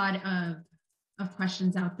been a lot of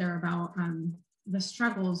questions out there about the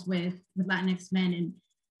struggles with Latinx men,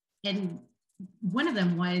 and one of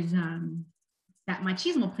them was that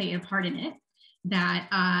machismo played a part in it, that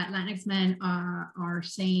Latinx men are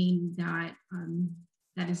saying that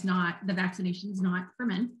that is not, the vaccination is not for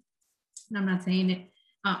men. And I'm not saying it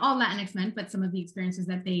all Latinx men, but some of the experiences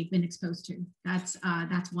that they've been exposed to,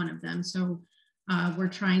 that's one of them. So we're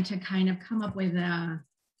trying to kind of come up with a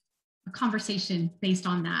conversation based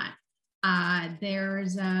on that.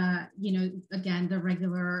 There's you know, again, the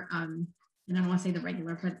regular, and I don't want to say the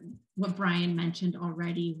regular, but what Brian mentioned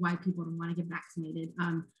already, why people don't want to get vaccinated.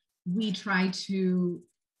 We try to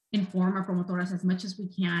inform our promotoras as much as we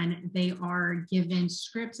can. They are given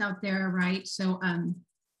scripts out there, right? So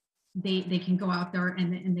they can go out there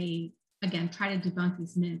and they, again, try to debunk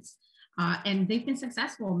these myths. And they've been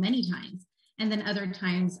successful many times. And then other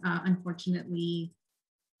times, unfortunately,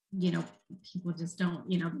 you know, people just don't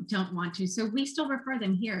want to. So we still refer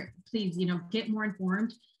them here. Please, you know, get more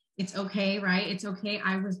informed. It's okay, right? It's okay.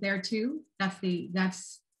 I was there too. That's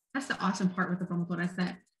the awesome part with the promotoras,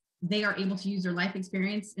 that they are able to use their life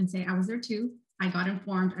experience and say, I was there too. I got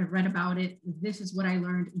informed. I read about it. This is what I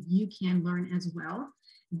learned. You can learn as well.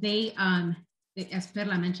 They, as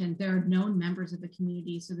Perla mentioned, they're known members of the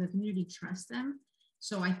community, so the community trusts them.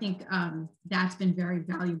 So I think that's been very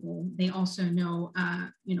valuable. They also know,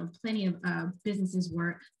 you know, plenty of businesses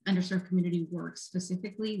where underserved community works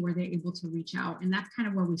specifically, where they're able to reach out, and that's kind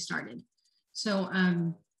of where we started. So,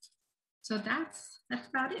 so that's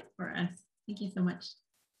about it for us. Thank you so much.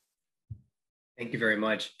 Thank you very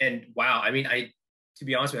much. And wow, I mean, to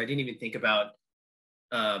be honest with you, I didn't even think about,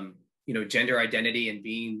 you know, gender identity and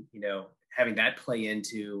being, you know, having that play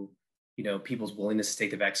into, you know, people's willingness to take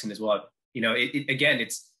the vaccine as well. You know, again,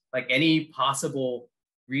 it's like any possible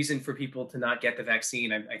reason for people to not get the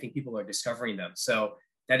vaccine. I think people are discovering them. So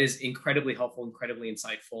that is incredibly helpful, incredibly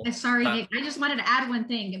insightful. Sorry, Nick, I just wanted to add one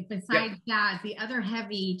thing. Besides that, the other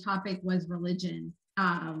heavy topic was religion,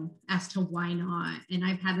 as to why not. And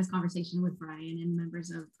I've had this conversation with Brian and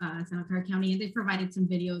members of Santa Clara County, and they provided some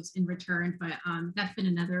videos in return, but that's been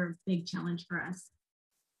another big challenge for us.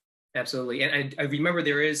 Absolutely. And I remember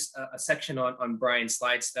there is a section on Brian's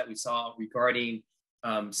slides that we saw regarding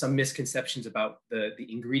some misconceptions about the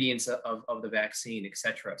ingredients of the vaccine, et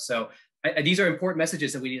cetera. So these are important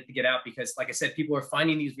messages that we need to get out, because like I said, people are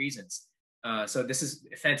finding these reasons. So this is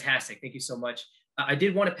fantastic. Thank you so much. I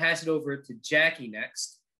did want to pass it over to Jackie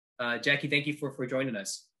next. Jackie, thank you for joining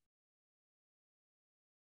us.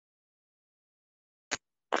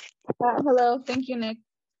 Hello, thank you, Nick.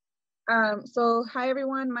 So hi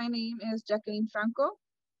everyone, my name is Jacqueline Franco.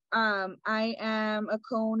 I am a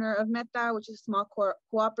co-owner of Meta, which is a small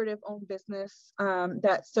cooperative-owned business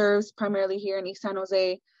that serves primarily here in East San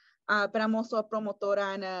Jose. But I'm also a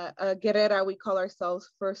promotora and a guerrera, we call ourselves,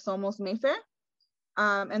 for Somos Mayfair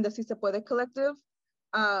and the Si Se Puede Collective.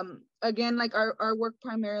 Again, like our work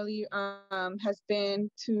primarily has been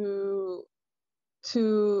to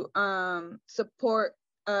support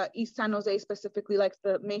East San Jose, specifically like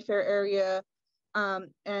the Mayfair area,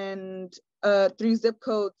 and 3 zip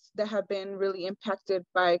codes that have been really impacted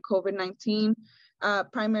by COVID-19.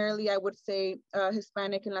 Primarily, I would say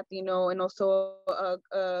Hispanic and Latino, and also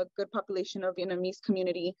a good population of Vietnamese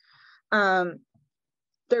community.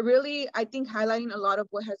 They're really, I think, highlighting a lot of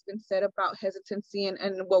what has been said about hesitancy,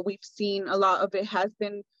 and what we've seen. A lot of it has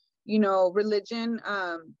been, religion.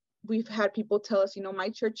 We've had people tell us, my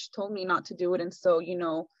church told me not to do it. And so,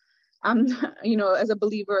 I'm, as a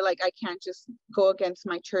believer, like I can't just go against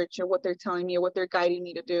my church or what they're telling me or what they're guiding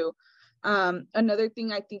me to do. Another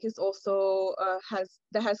thing I think is also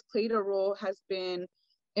that has played a role has been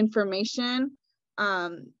information.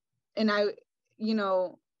 And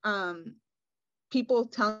people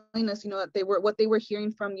telling us, that what they were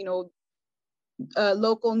hearing from,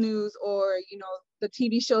 local news, or, the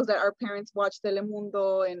TV shows that our parents watched,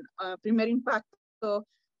 Telemundo and Primer Impacto,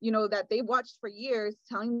 that they watched for years,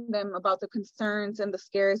 telling them about the concerns and the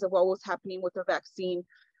scares of what was happening with the vaccine.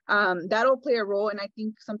 That'll play a role. And I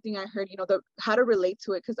think something I heard, how to relate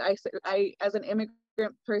to it, because I, as an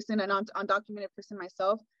immigrant person and undocumented person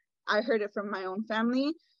myself, I heard it from my own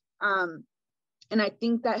family. And I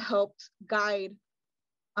think that helped guide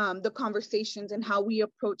the conversations and how we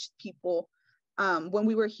approached people when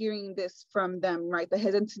we were hearing this from them, right? The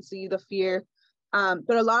hesitancy, the fear.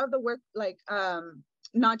 But a lot of the work, like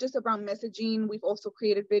not just around messaging, we've also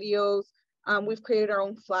created videos. We've created our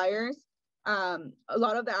own flyers. A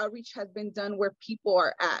lot of the outreach has been done where people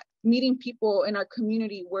are at, meeting people in our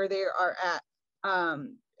community where they are at,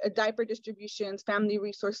 diaper distributions, family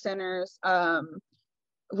resource centers.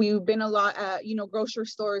 We've been a lot at, grocery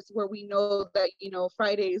stores where we know that,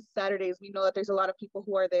 Fridays, Saturdays, we know that there's a lot of people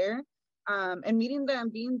who are there, and meeting them,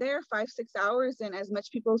 being there 5-6 hours and as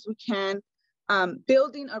much people as we can,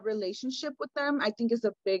 building a relationship with them, I think is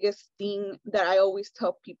the biggest thing that I always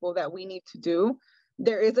tell people that we need to do.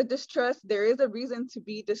 There is a distrust, there is a reason to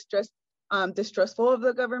be distrustful of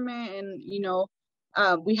the government. And,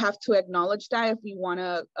 we have to acknowledge that if we want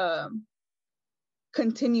to,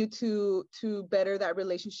 continue to better that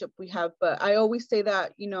relationship we have. But I always say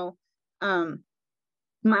that,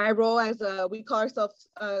 my role as we call ourselves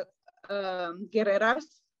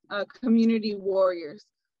guerreras, community warriors.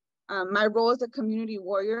 My role as a community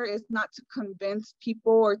warrior is not to convince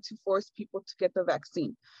people or to force people to get the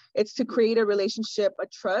vaccine. It's to create a relationship, a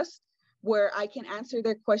trust, where I can answer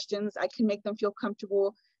their questions, I can make them feel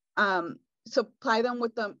comfortable, supply them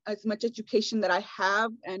with as much education that I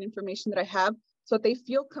have and information that I have, so they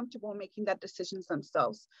feel comfortable making that decisions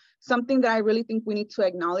themselves. Something that I really think we need to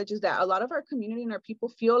acknowledge is that a lot of our community and our people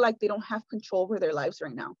feel like they don't have control over their lives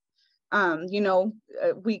right now.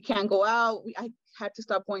 We can't go out. I had to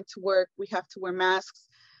stop going to work. We have to wear masks.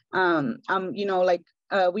 We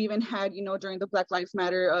even had, during the Black Lives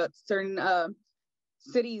Matter, a certain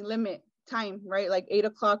city limit time, right? Like 8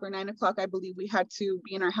 o'clock or 9 o'clock, I believe we had to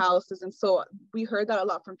be in our houses. And so we heard that a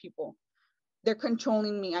lot from people. They're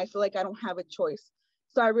controlling me. I feel like I don't have a choice.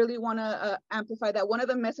 So I really want to amplify that. One of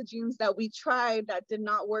the messagings that we tried that did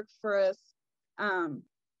not work for us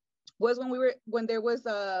was when there was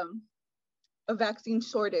a vaccine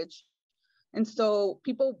shortage. And so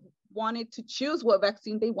people wanted to choose what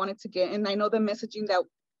vaccine they wanted to get. And I know the messaging that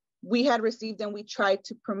we had received and we tried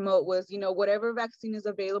to promote was, whatever vaccine is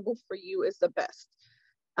available for you is the best.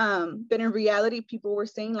 But in reality, people were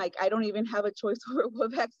saying, like, I don't even have a choice over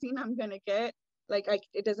what vaccine I'm going to get. Like, I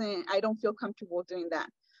don't feel comfortable doing that.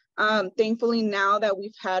 Thankfully, now that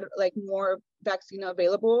we've had like more vaccine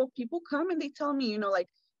available, people come and they tell me,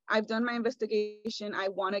 I've done my investigation. I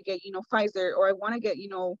want to get, Pfizer, or I want to get,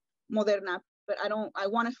 Moderna, but I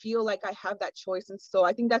want to feel like I have that choice. And so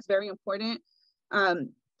I think that's very important.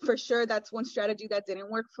 For sure, that's one strategy that didn't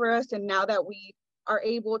work for us. And now that we are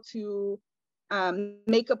able to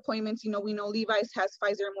make appointments, we know Levi's has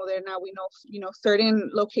Pfizer and Moderna. We know, certain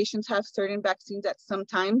locations have certain vaccines at some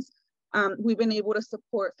times. We've been able to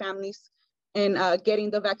support families in getting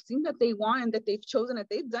the vaccine that they want and that they've chosen, that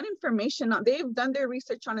they've done information on, they've done their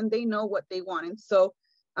research on, and they know what they want. And so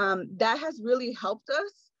that has really helped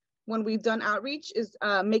us when we've done outreach, is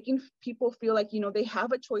making people feel like, they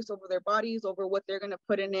have a choice over their bodies, over what they're going to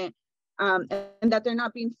put in it, and that they're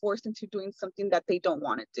not being forced into doing something that they don't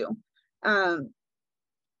want to do.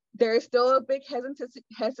 there is still a big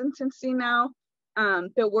hesitancy now,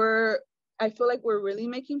 but I feel like we're really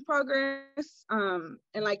making progress. And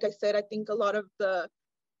like I said, I think a lot of the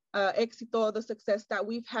éxito, the success that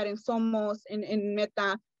we've had in Somos, in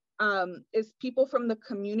Meta, is people from the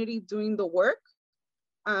community doing the work.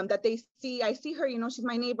 That they see. I see her, you know, she's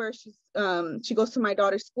my neighbor. She goes to my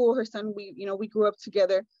daughter's school. Her son, we grew up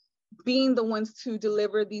together, being the ones to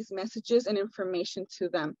deliver these messages and information to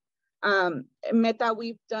them. Meta,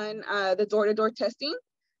 we've done the door-to-door testing.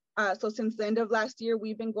 So since the end of last year,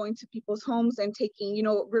 we've been going to people's homes and taking, you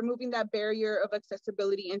know, removing that barrier of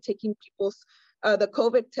accessibility and taking people's the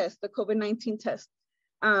COVID test, the COVID-19 test.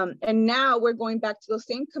 And now we're going back to those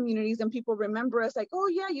same communities, and people remember us like, oh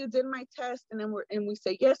yeah, you did my test. And then we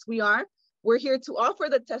say, yes, we are. We're here to offer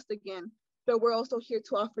the test again, but we're also here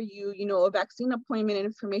to offer you, you know, a vaccine appointment and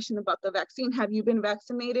information about the vaccine. Have you been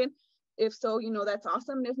vaccinated? If so, you know, that's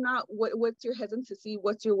awesome. If not, what's your hesitancy?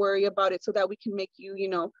 What's your worry about it, so that we can make you, you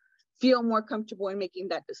know, feel more comfortable in making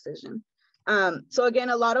that decision. So again,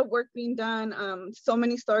 a lot of work being done, so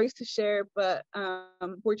many stories to share, but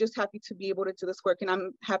we're just happy to be able to do this work, and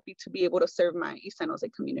I'm happy to be able to serve my East San Jose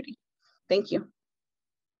community. Thank you.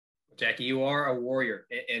 Jackie, you are a warrior,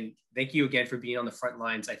 and thank you again for being on the front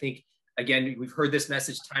lines. I think, again, we've heard this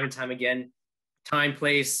message time and time again, time,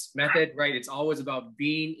 place, method, right? It's always about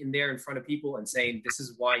being in there in front of people and saying, this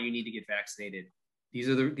is why you need to get vaccinated. These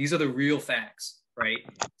are the real facts. Right.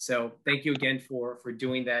 So thank you again for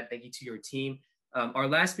doing that. Thank you to your team. Our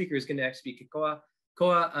last speaker is going to actually be Koa.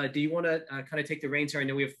 Koa, do you want to kind of take the reins here? I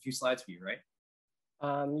know we have a few slides for you, right?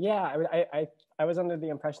 Yeah, I was under the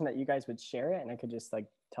impression that you guys would share it, and I could just like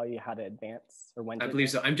tell you how to advance or when. I believe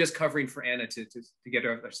so. I'm just covering for Anna to get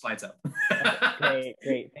our slides up. Okay,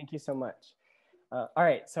 great. Thank you so much. All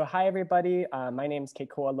right. So hi, everybody. My name is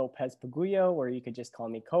Keikoa Lopez Pagullo, or you could just call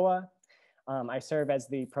me Koa. I serve as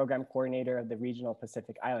the program coordinator of the Regional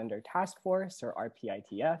Pacific Islander Task Force, or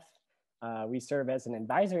RPITF. We serve as an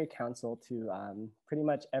advisory council to pretty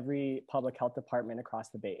much every public health department across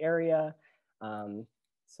the Bay Area.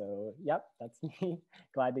 So yep, that's me.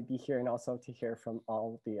 Glad to be here, and also to hear from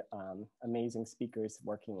all the amazing speakers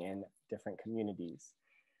working in different communities.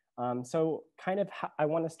 So kind of I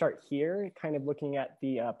want to start here, kind of looking at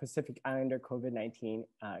the Pacific Islander COVID-19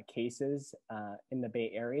 cases in the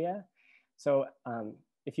Bay Area. So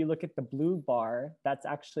if you look at the blue bar, that's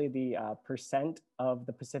actually the percent of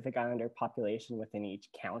the Pacific Islander population within each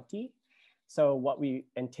county. So what we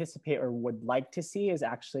anticipate or would like to see is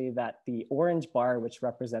actually that the orange bar, which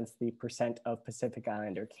represents the percent of Pacific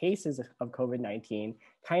Islander cases of COVID-19,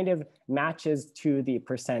 kind of matches to the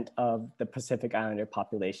percent of the Pacific Islander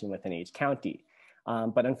population within each county.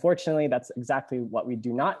 But unfortunately, that's exactly what we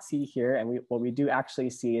do not see here. And what we do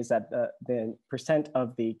actually see is that the percent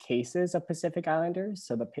of the cases of Pacific Islanders,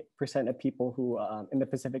 so the percent of people who in the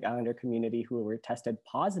Pacific Islander community who were tested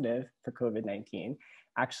positive for COVID-19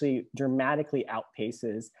 actually dramatically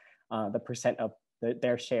outpaces the percent of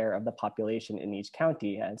their share of the population in each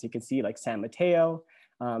county. As you can see, like San Mateo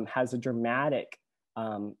has a dramatic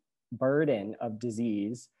burden of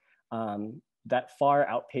disease that far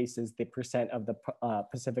outpaces the percent of the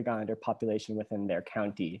Pacific Islander population within their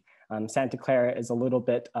county. Santa Clara is a little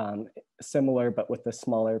bit similar, but with a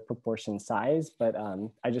smaller proportion size. But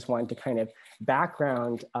I just wanted to kind of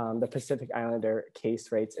background the Pacific Islander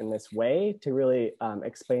case rates in this way to really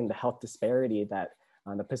explain the health disparity that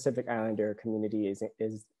the Pacific Islander community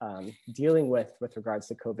is dealing with regards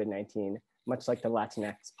to COVID-19, much like the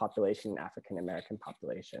Latinx population and African American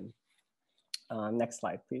population. Next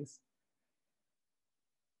slide, please.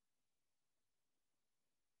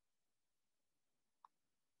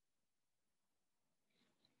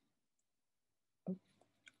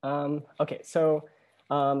 Okay, so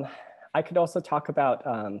I could also talk about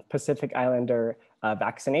Pacific Islander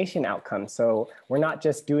vaccination outcomes. So we're not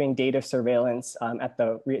just doing data surveillance at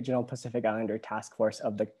the Regional Pacific Islander Task Force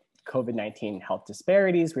of the COVID-19 health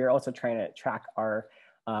disparities. We are also trying to track our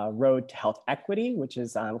road to health equity, which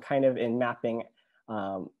is kind of in mapping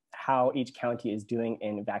how each county is doing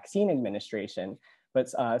in vaccine administration. But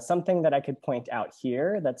something that I could point out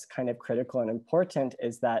here that's kind of critical and important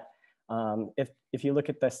is that if you look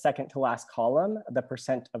at the second to last column, the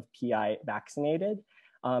percent of PI vaccinated,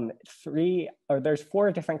 there's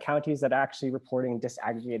 4 different counties that are actually reporting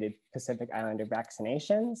disaggregated Pacific Islander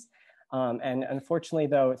vaccinations. And unfortunately,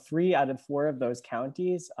 though, 3 out of 4 of those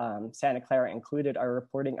counties, Santa Clara included, are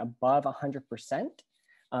reporting above 100%,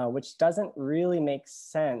 which doesn't really make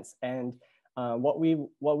sense. And what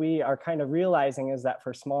we are kind of realizing is that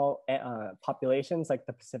for small populations like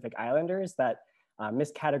the Pacific Islanders, that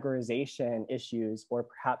miscategorization issues, or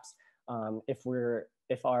perhaps if we're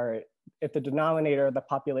if the denominator of the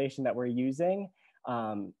population that we're using,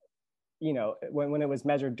 you know, when it was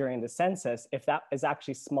measured during the census, if that is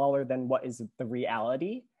actually smaller than what is the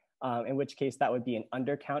reality, in which case that would be an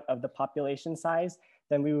undercount of the population size,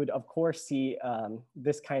 then we would of course see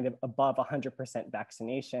this kind of above 100%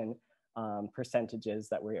 vaccination percentages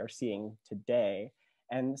that we are seeing today.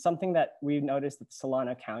 And something that we noticed that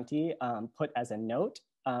Solano County put as a note,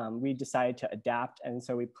 we decided to adapt. And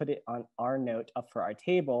so we put it on our note up for our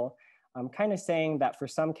table, kind of saying that for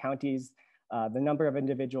some counties, the number of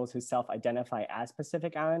individuals who self-identify as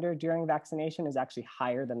Pacific Islander during vaccination is actually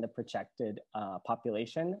higher than the projected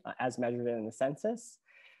population as measured in the census.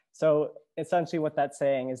 So essentially what that's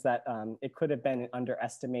saying is that it could have been an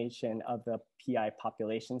underestimation of the PI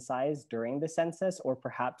population size during the census, or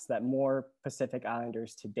perhaps that more Pacific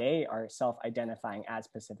Islanders today are self-identifying as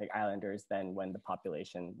Pacific Islanders than when the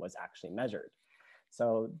population was actually measured.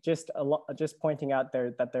 So just pointing out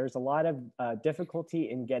there that there's a lot of difficulty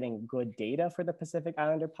in getting good data for the Pacific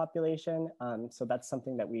Islander population. So that's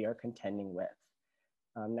something that we are contending with.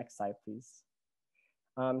 Next slide, please.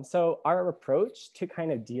 So our approach to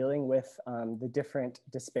kind of dealing with the different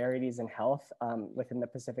disparities in health within the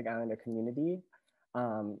Pacific Islander community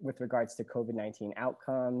with regards to COVID-19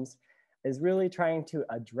 outcomes is really trying to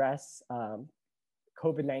address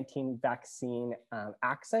COVID-19 vaccine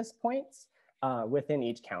access points within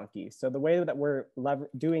each county. So the way that we're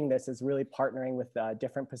doing this is really partnering with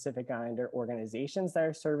different Pacific Islander organizations that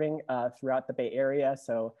are serving throughout the Bay Area.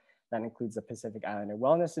 So that includes the Pacific Islander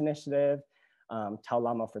Wellness Initiative,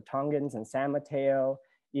 Taulamo for Tongans in San Mateo,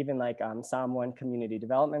 even like Samoan Community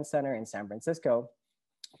Development Center in San Francisco.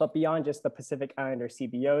 But beyond just the Pacific Islander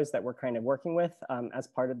CBOs that we're kind of working with as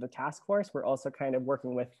part of the task force, we're also kind of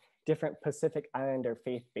working with different Pacific Islander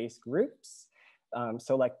faith-based groups.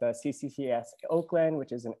 So like the CCCS Oakland,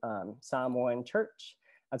 which is a Samoan church,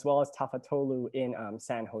 as well as Tafatolu in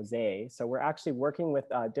San Jose. So we're actually working with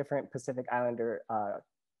different Pacific Islander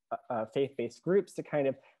faith-based groups to kind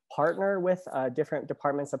of partner with different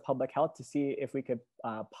departments of public health to see if we could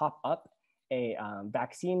pop up a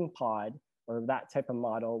vaccine pod or that type of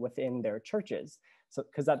model within their churches. So,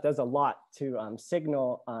 because that does a lot to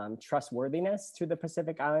signal trustworthiness to the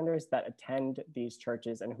Pacific Islanders that attend these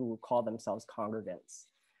churches and who call themselves congregants.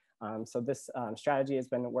 So this strategy has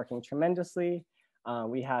been working tremendously.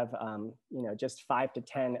 We have you know, just 5 to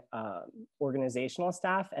 10 organizational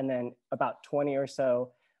staff, and then about 20 or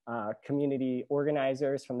so community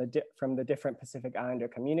organizers from the different Pacific Islander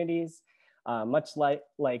communities. Much like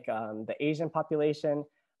the Asian population,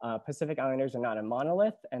 Pacific Islanders are not a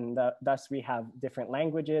monolith, and thus we have different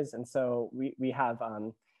languages. And so we have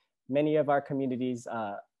many of our communities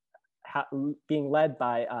being led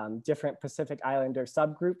by different Pacific Islander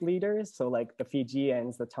subgroup leaders. So like the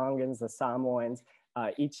Fijians, the Tongans, the Samoans,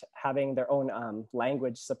 each having their own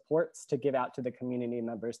language supports to give out to the community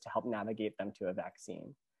members to help navigate them to a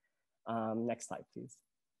vaccine. Next slide, please.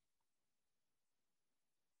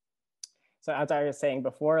 So as I was saying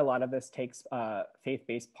before, a lot of this takes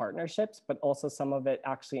faith-based partnerships, but also some of it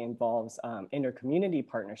actually involves inter-community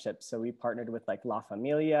partnerships. So we partnered with like La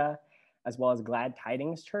Familia, as well as Glad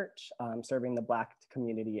Tidings Church, serving the Black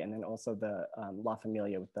community, and then also the La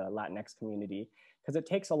Familia with the Latinx community, because it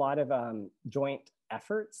takes a lot of joint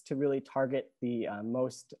efforts to really target the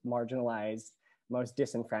most marginalized, most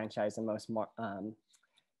disenfranchised, and most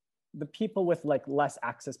the people with like less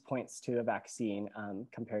access points to a vaccine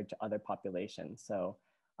compared to other populations. So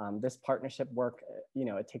this partnership work, you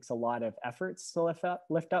know, it takes a lot of efforts to lift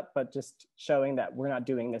up, but just showing that we're not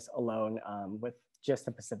doing this alone with just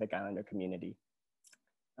the Pacific Islander community.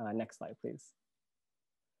 Next slide, please.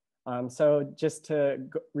 So just to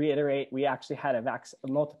reiterate, we actually had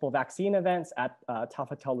multiple vaccine events at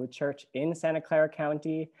Tafatalu Church in Santa Clara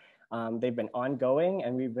County. They've been ongoing,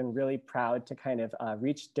 and we've been really proud to kind of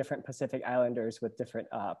reach different Pacific Islanders with different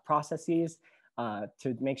processes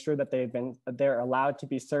to make sure that they're allowed to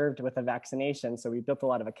be served with a vaccination. So we built a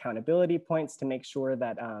lot of accountability points to make sure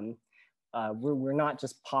that we're not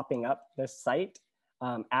just popping up this site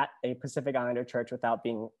at a Pacific Islander church without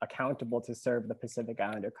being accountable to serve the Pacific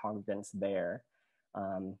Islander congregants there.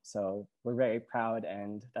 So we're very proud,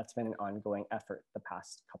 and that's been an ongoing effort the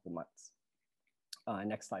past couple months.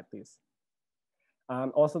 Next slide, please.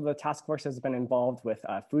 Also, the task force has been involved with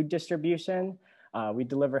food distribution. We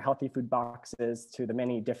deliver healthy food boxes to the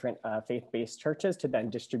many different faith-based churches to then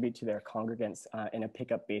distribute to their congregants in a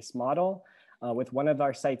pickup-based model. With one of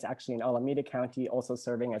our sites actually in Alameda County also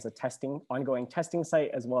serving as a ongoing testing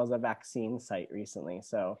site as well as a vaccine site recently.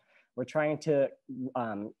 So we're trying to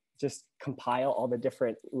just compile all the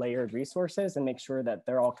different layered resources and make sure that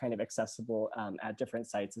they're all kind of accessible at different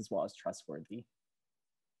sites as well as trustworthy.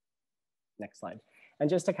 Next slide. And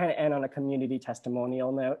just to kind of end on a community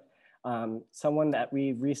testimonial note, someone that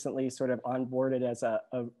we recently sort of onboarded as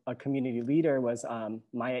a community leader was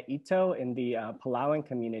Maya Ito in the Palauan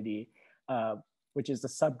community, which is a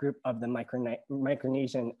subgroup of the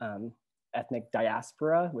Micronesian ethnic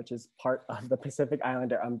diaspora, which is part of the Pacific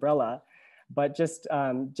Islander umbrella. But just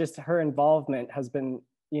her involvement has been,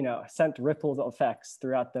 sent ripple effects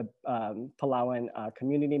throughout the Palauan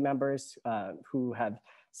community members who have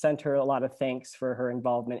sent her a lot of thanks for her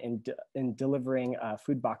involvement in delivering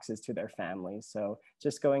food boxes to their families. So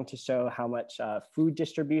just going to show how much food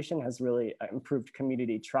distribution has really improved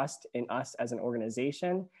community trust in us as an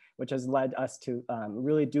organization, which has led us to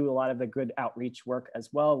really do a lot of the good outreach work as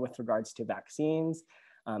well with regards to vaccines.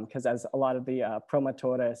 Because as a lot of the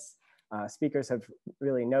promotores speakers have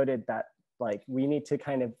really noted that we need to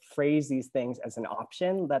kind of phrase these things as an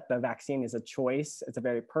option, that the vaccine is a choice. It's a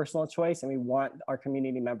very personal choice. And we want our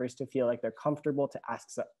community members to feel like they're comfortable to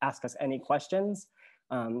ask us any questions,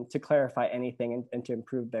 to clarify anything and to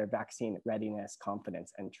improve their vaccine readiness,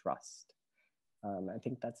 confidence, and trust. I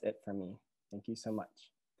think that's it for me. Thank you so much.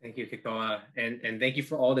 Thank you, Kikoa. And thank you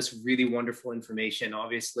for all this really wonderful information.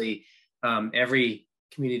 Obviously, every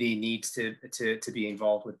community needs to be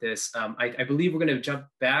involved with this. I believe we're going to jump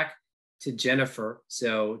back to Jennifer.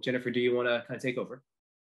 So Jennifer, do you want to kind of take over?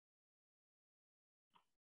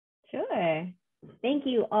 Sure. Thank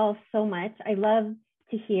you all so much. I love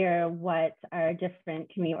to hear what our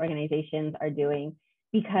different community organizations are doing,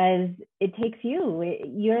 because it takes you.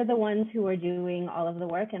 You're the ones who are doing all of the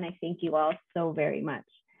work, and I thank you all so very much.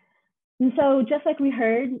 And so just like we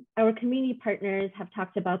heard, our community partners have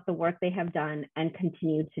talked about the work they have done and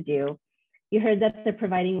continue to do. You heard that they're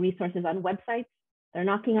providing resources on websites, they're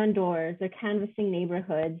knocking on doors, they're canvassing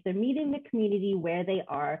neighborhoods, they're meeting the community where they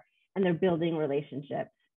are, and they're building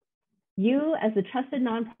relationships. You, as the trusted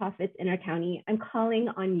nonprofits in our county, I'm calling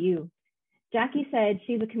on you. Jackie said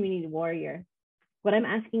she's a community warrior. What I'm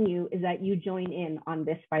asking you is that you join in on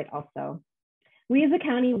this fight also. We as a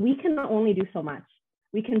county, we can only do so much.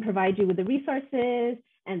 We can provide you with the resources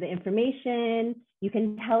and the information. You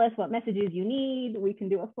can tell us what messages you need. We can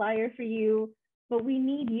do a flyer for you, but we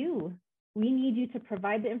need you. We need you to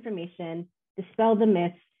provide the information, dispel the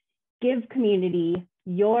myths, give community,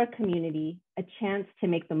 your community, a chance to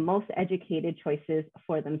make the most educated choices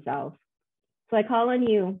for themselves. So I call on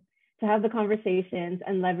you to have the conversations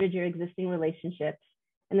and leverage your existing relationships.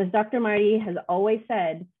 And as Dr. Marty has always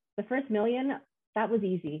said, the first million, that was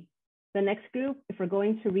easy. The next group, if we're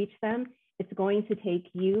going to reach them, it's going to take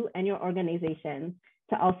you and your organization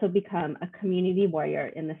to also become a community warrior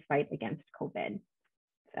in this fight against COVID.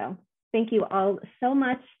 So thank you all so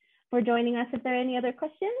much for joining us. If there are any other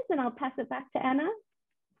questions, then I'll pass it back to Anna.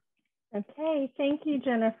 Okay, thank you,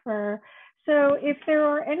 Jennifer. So if there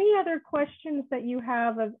are any other questions that you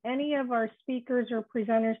have of any of our speakers or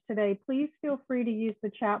presenters today, please feel free to use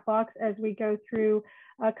the chat box as we go through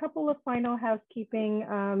a couple of final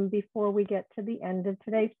housekeeping before we get to the end of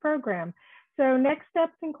today's program. So next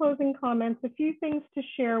steps and closing comments, a few things to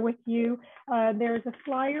share with you. There's a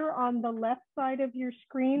flyer on the left side of your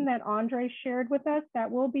screen that Andre shared with us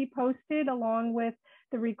that will be posted along with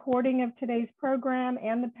the recording of today's program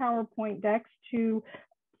and the PowerPoint decks to,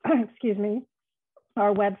 excuse me,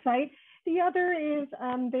 our website. The other is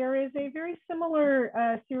there is a very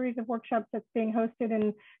similar series of workshops that's being hosted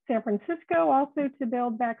in San Francisco also to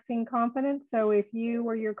build vaccine confidence. So if you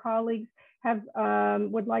or your colleagues have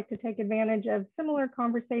would like to take advantage of similar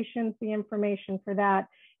conversations, the information for that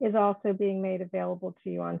is also being made available to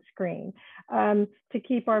you on screen. To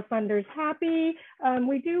keep our funders happy,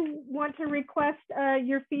 we do want to request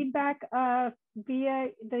your feedback via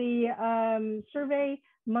the Survey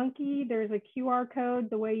Monkey. There's a QR code.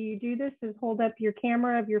 The way you do this is hold up your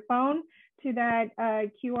camera of your phone to that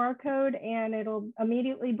QR code, and it'll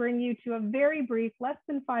immediately bring you to a very brief, less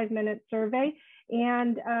than 5-minute survey.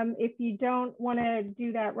 And if you don't want to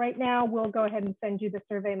do that right now, we'll go ahead and send you the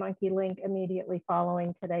Survey Monkey link immediately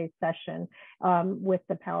following today's session with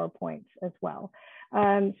the PowerPoints as well.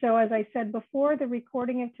 So as I said before, the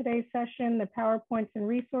recording of today's session, the PowerPoints and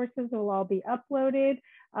resources will all be uploaded.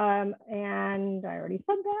 And I already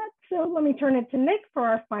said that. So let me turn it to Nick for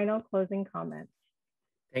our final closing comments.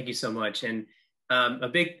 Thank you so much. And a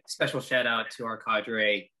big special shout out to our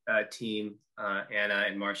cadre team, Anna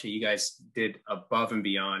and Marcia. You guys did above and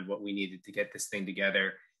beyond what we needed to get this thing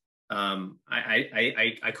together.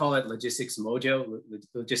 I call it logistics mojo,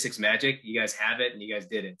 logistics magic. You guys have it and you guys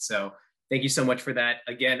did it. So Thank you so much for that.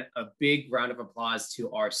 Again, a big round of applause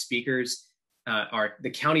to our speakers, the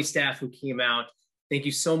county staff who came out. Thank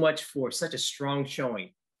you so much for such a strong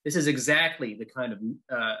showing. This is exactly the kind of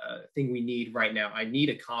thing we need right now. I need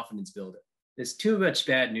a confidence builder. There's too much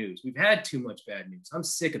bad news. We've had too much bad news. I'm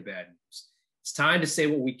sick of bad news. It's time to say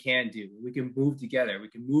what we can do. We can move together. We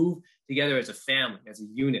can move together as a family, as a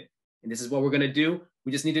unit. And this is what we're going to do.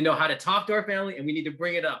 We just need to know how to talk to our family, and we need to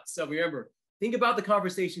bring it up. So remember, think about the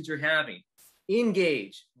conversations you're having.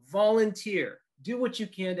 Engage, volunteer, do what you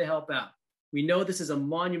can to help out. We know this is a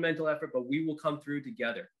monumental effort, but we will come through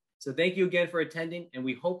together. So thank you again for attending, and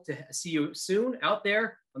we hope to see you soon out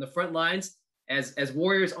there on the front lines as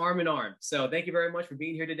warriors arm in arm. So thank you very much for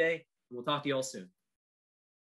being here today, and we'll talk to you all soon.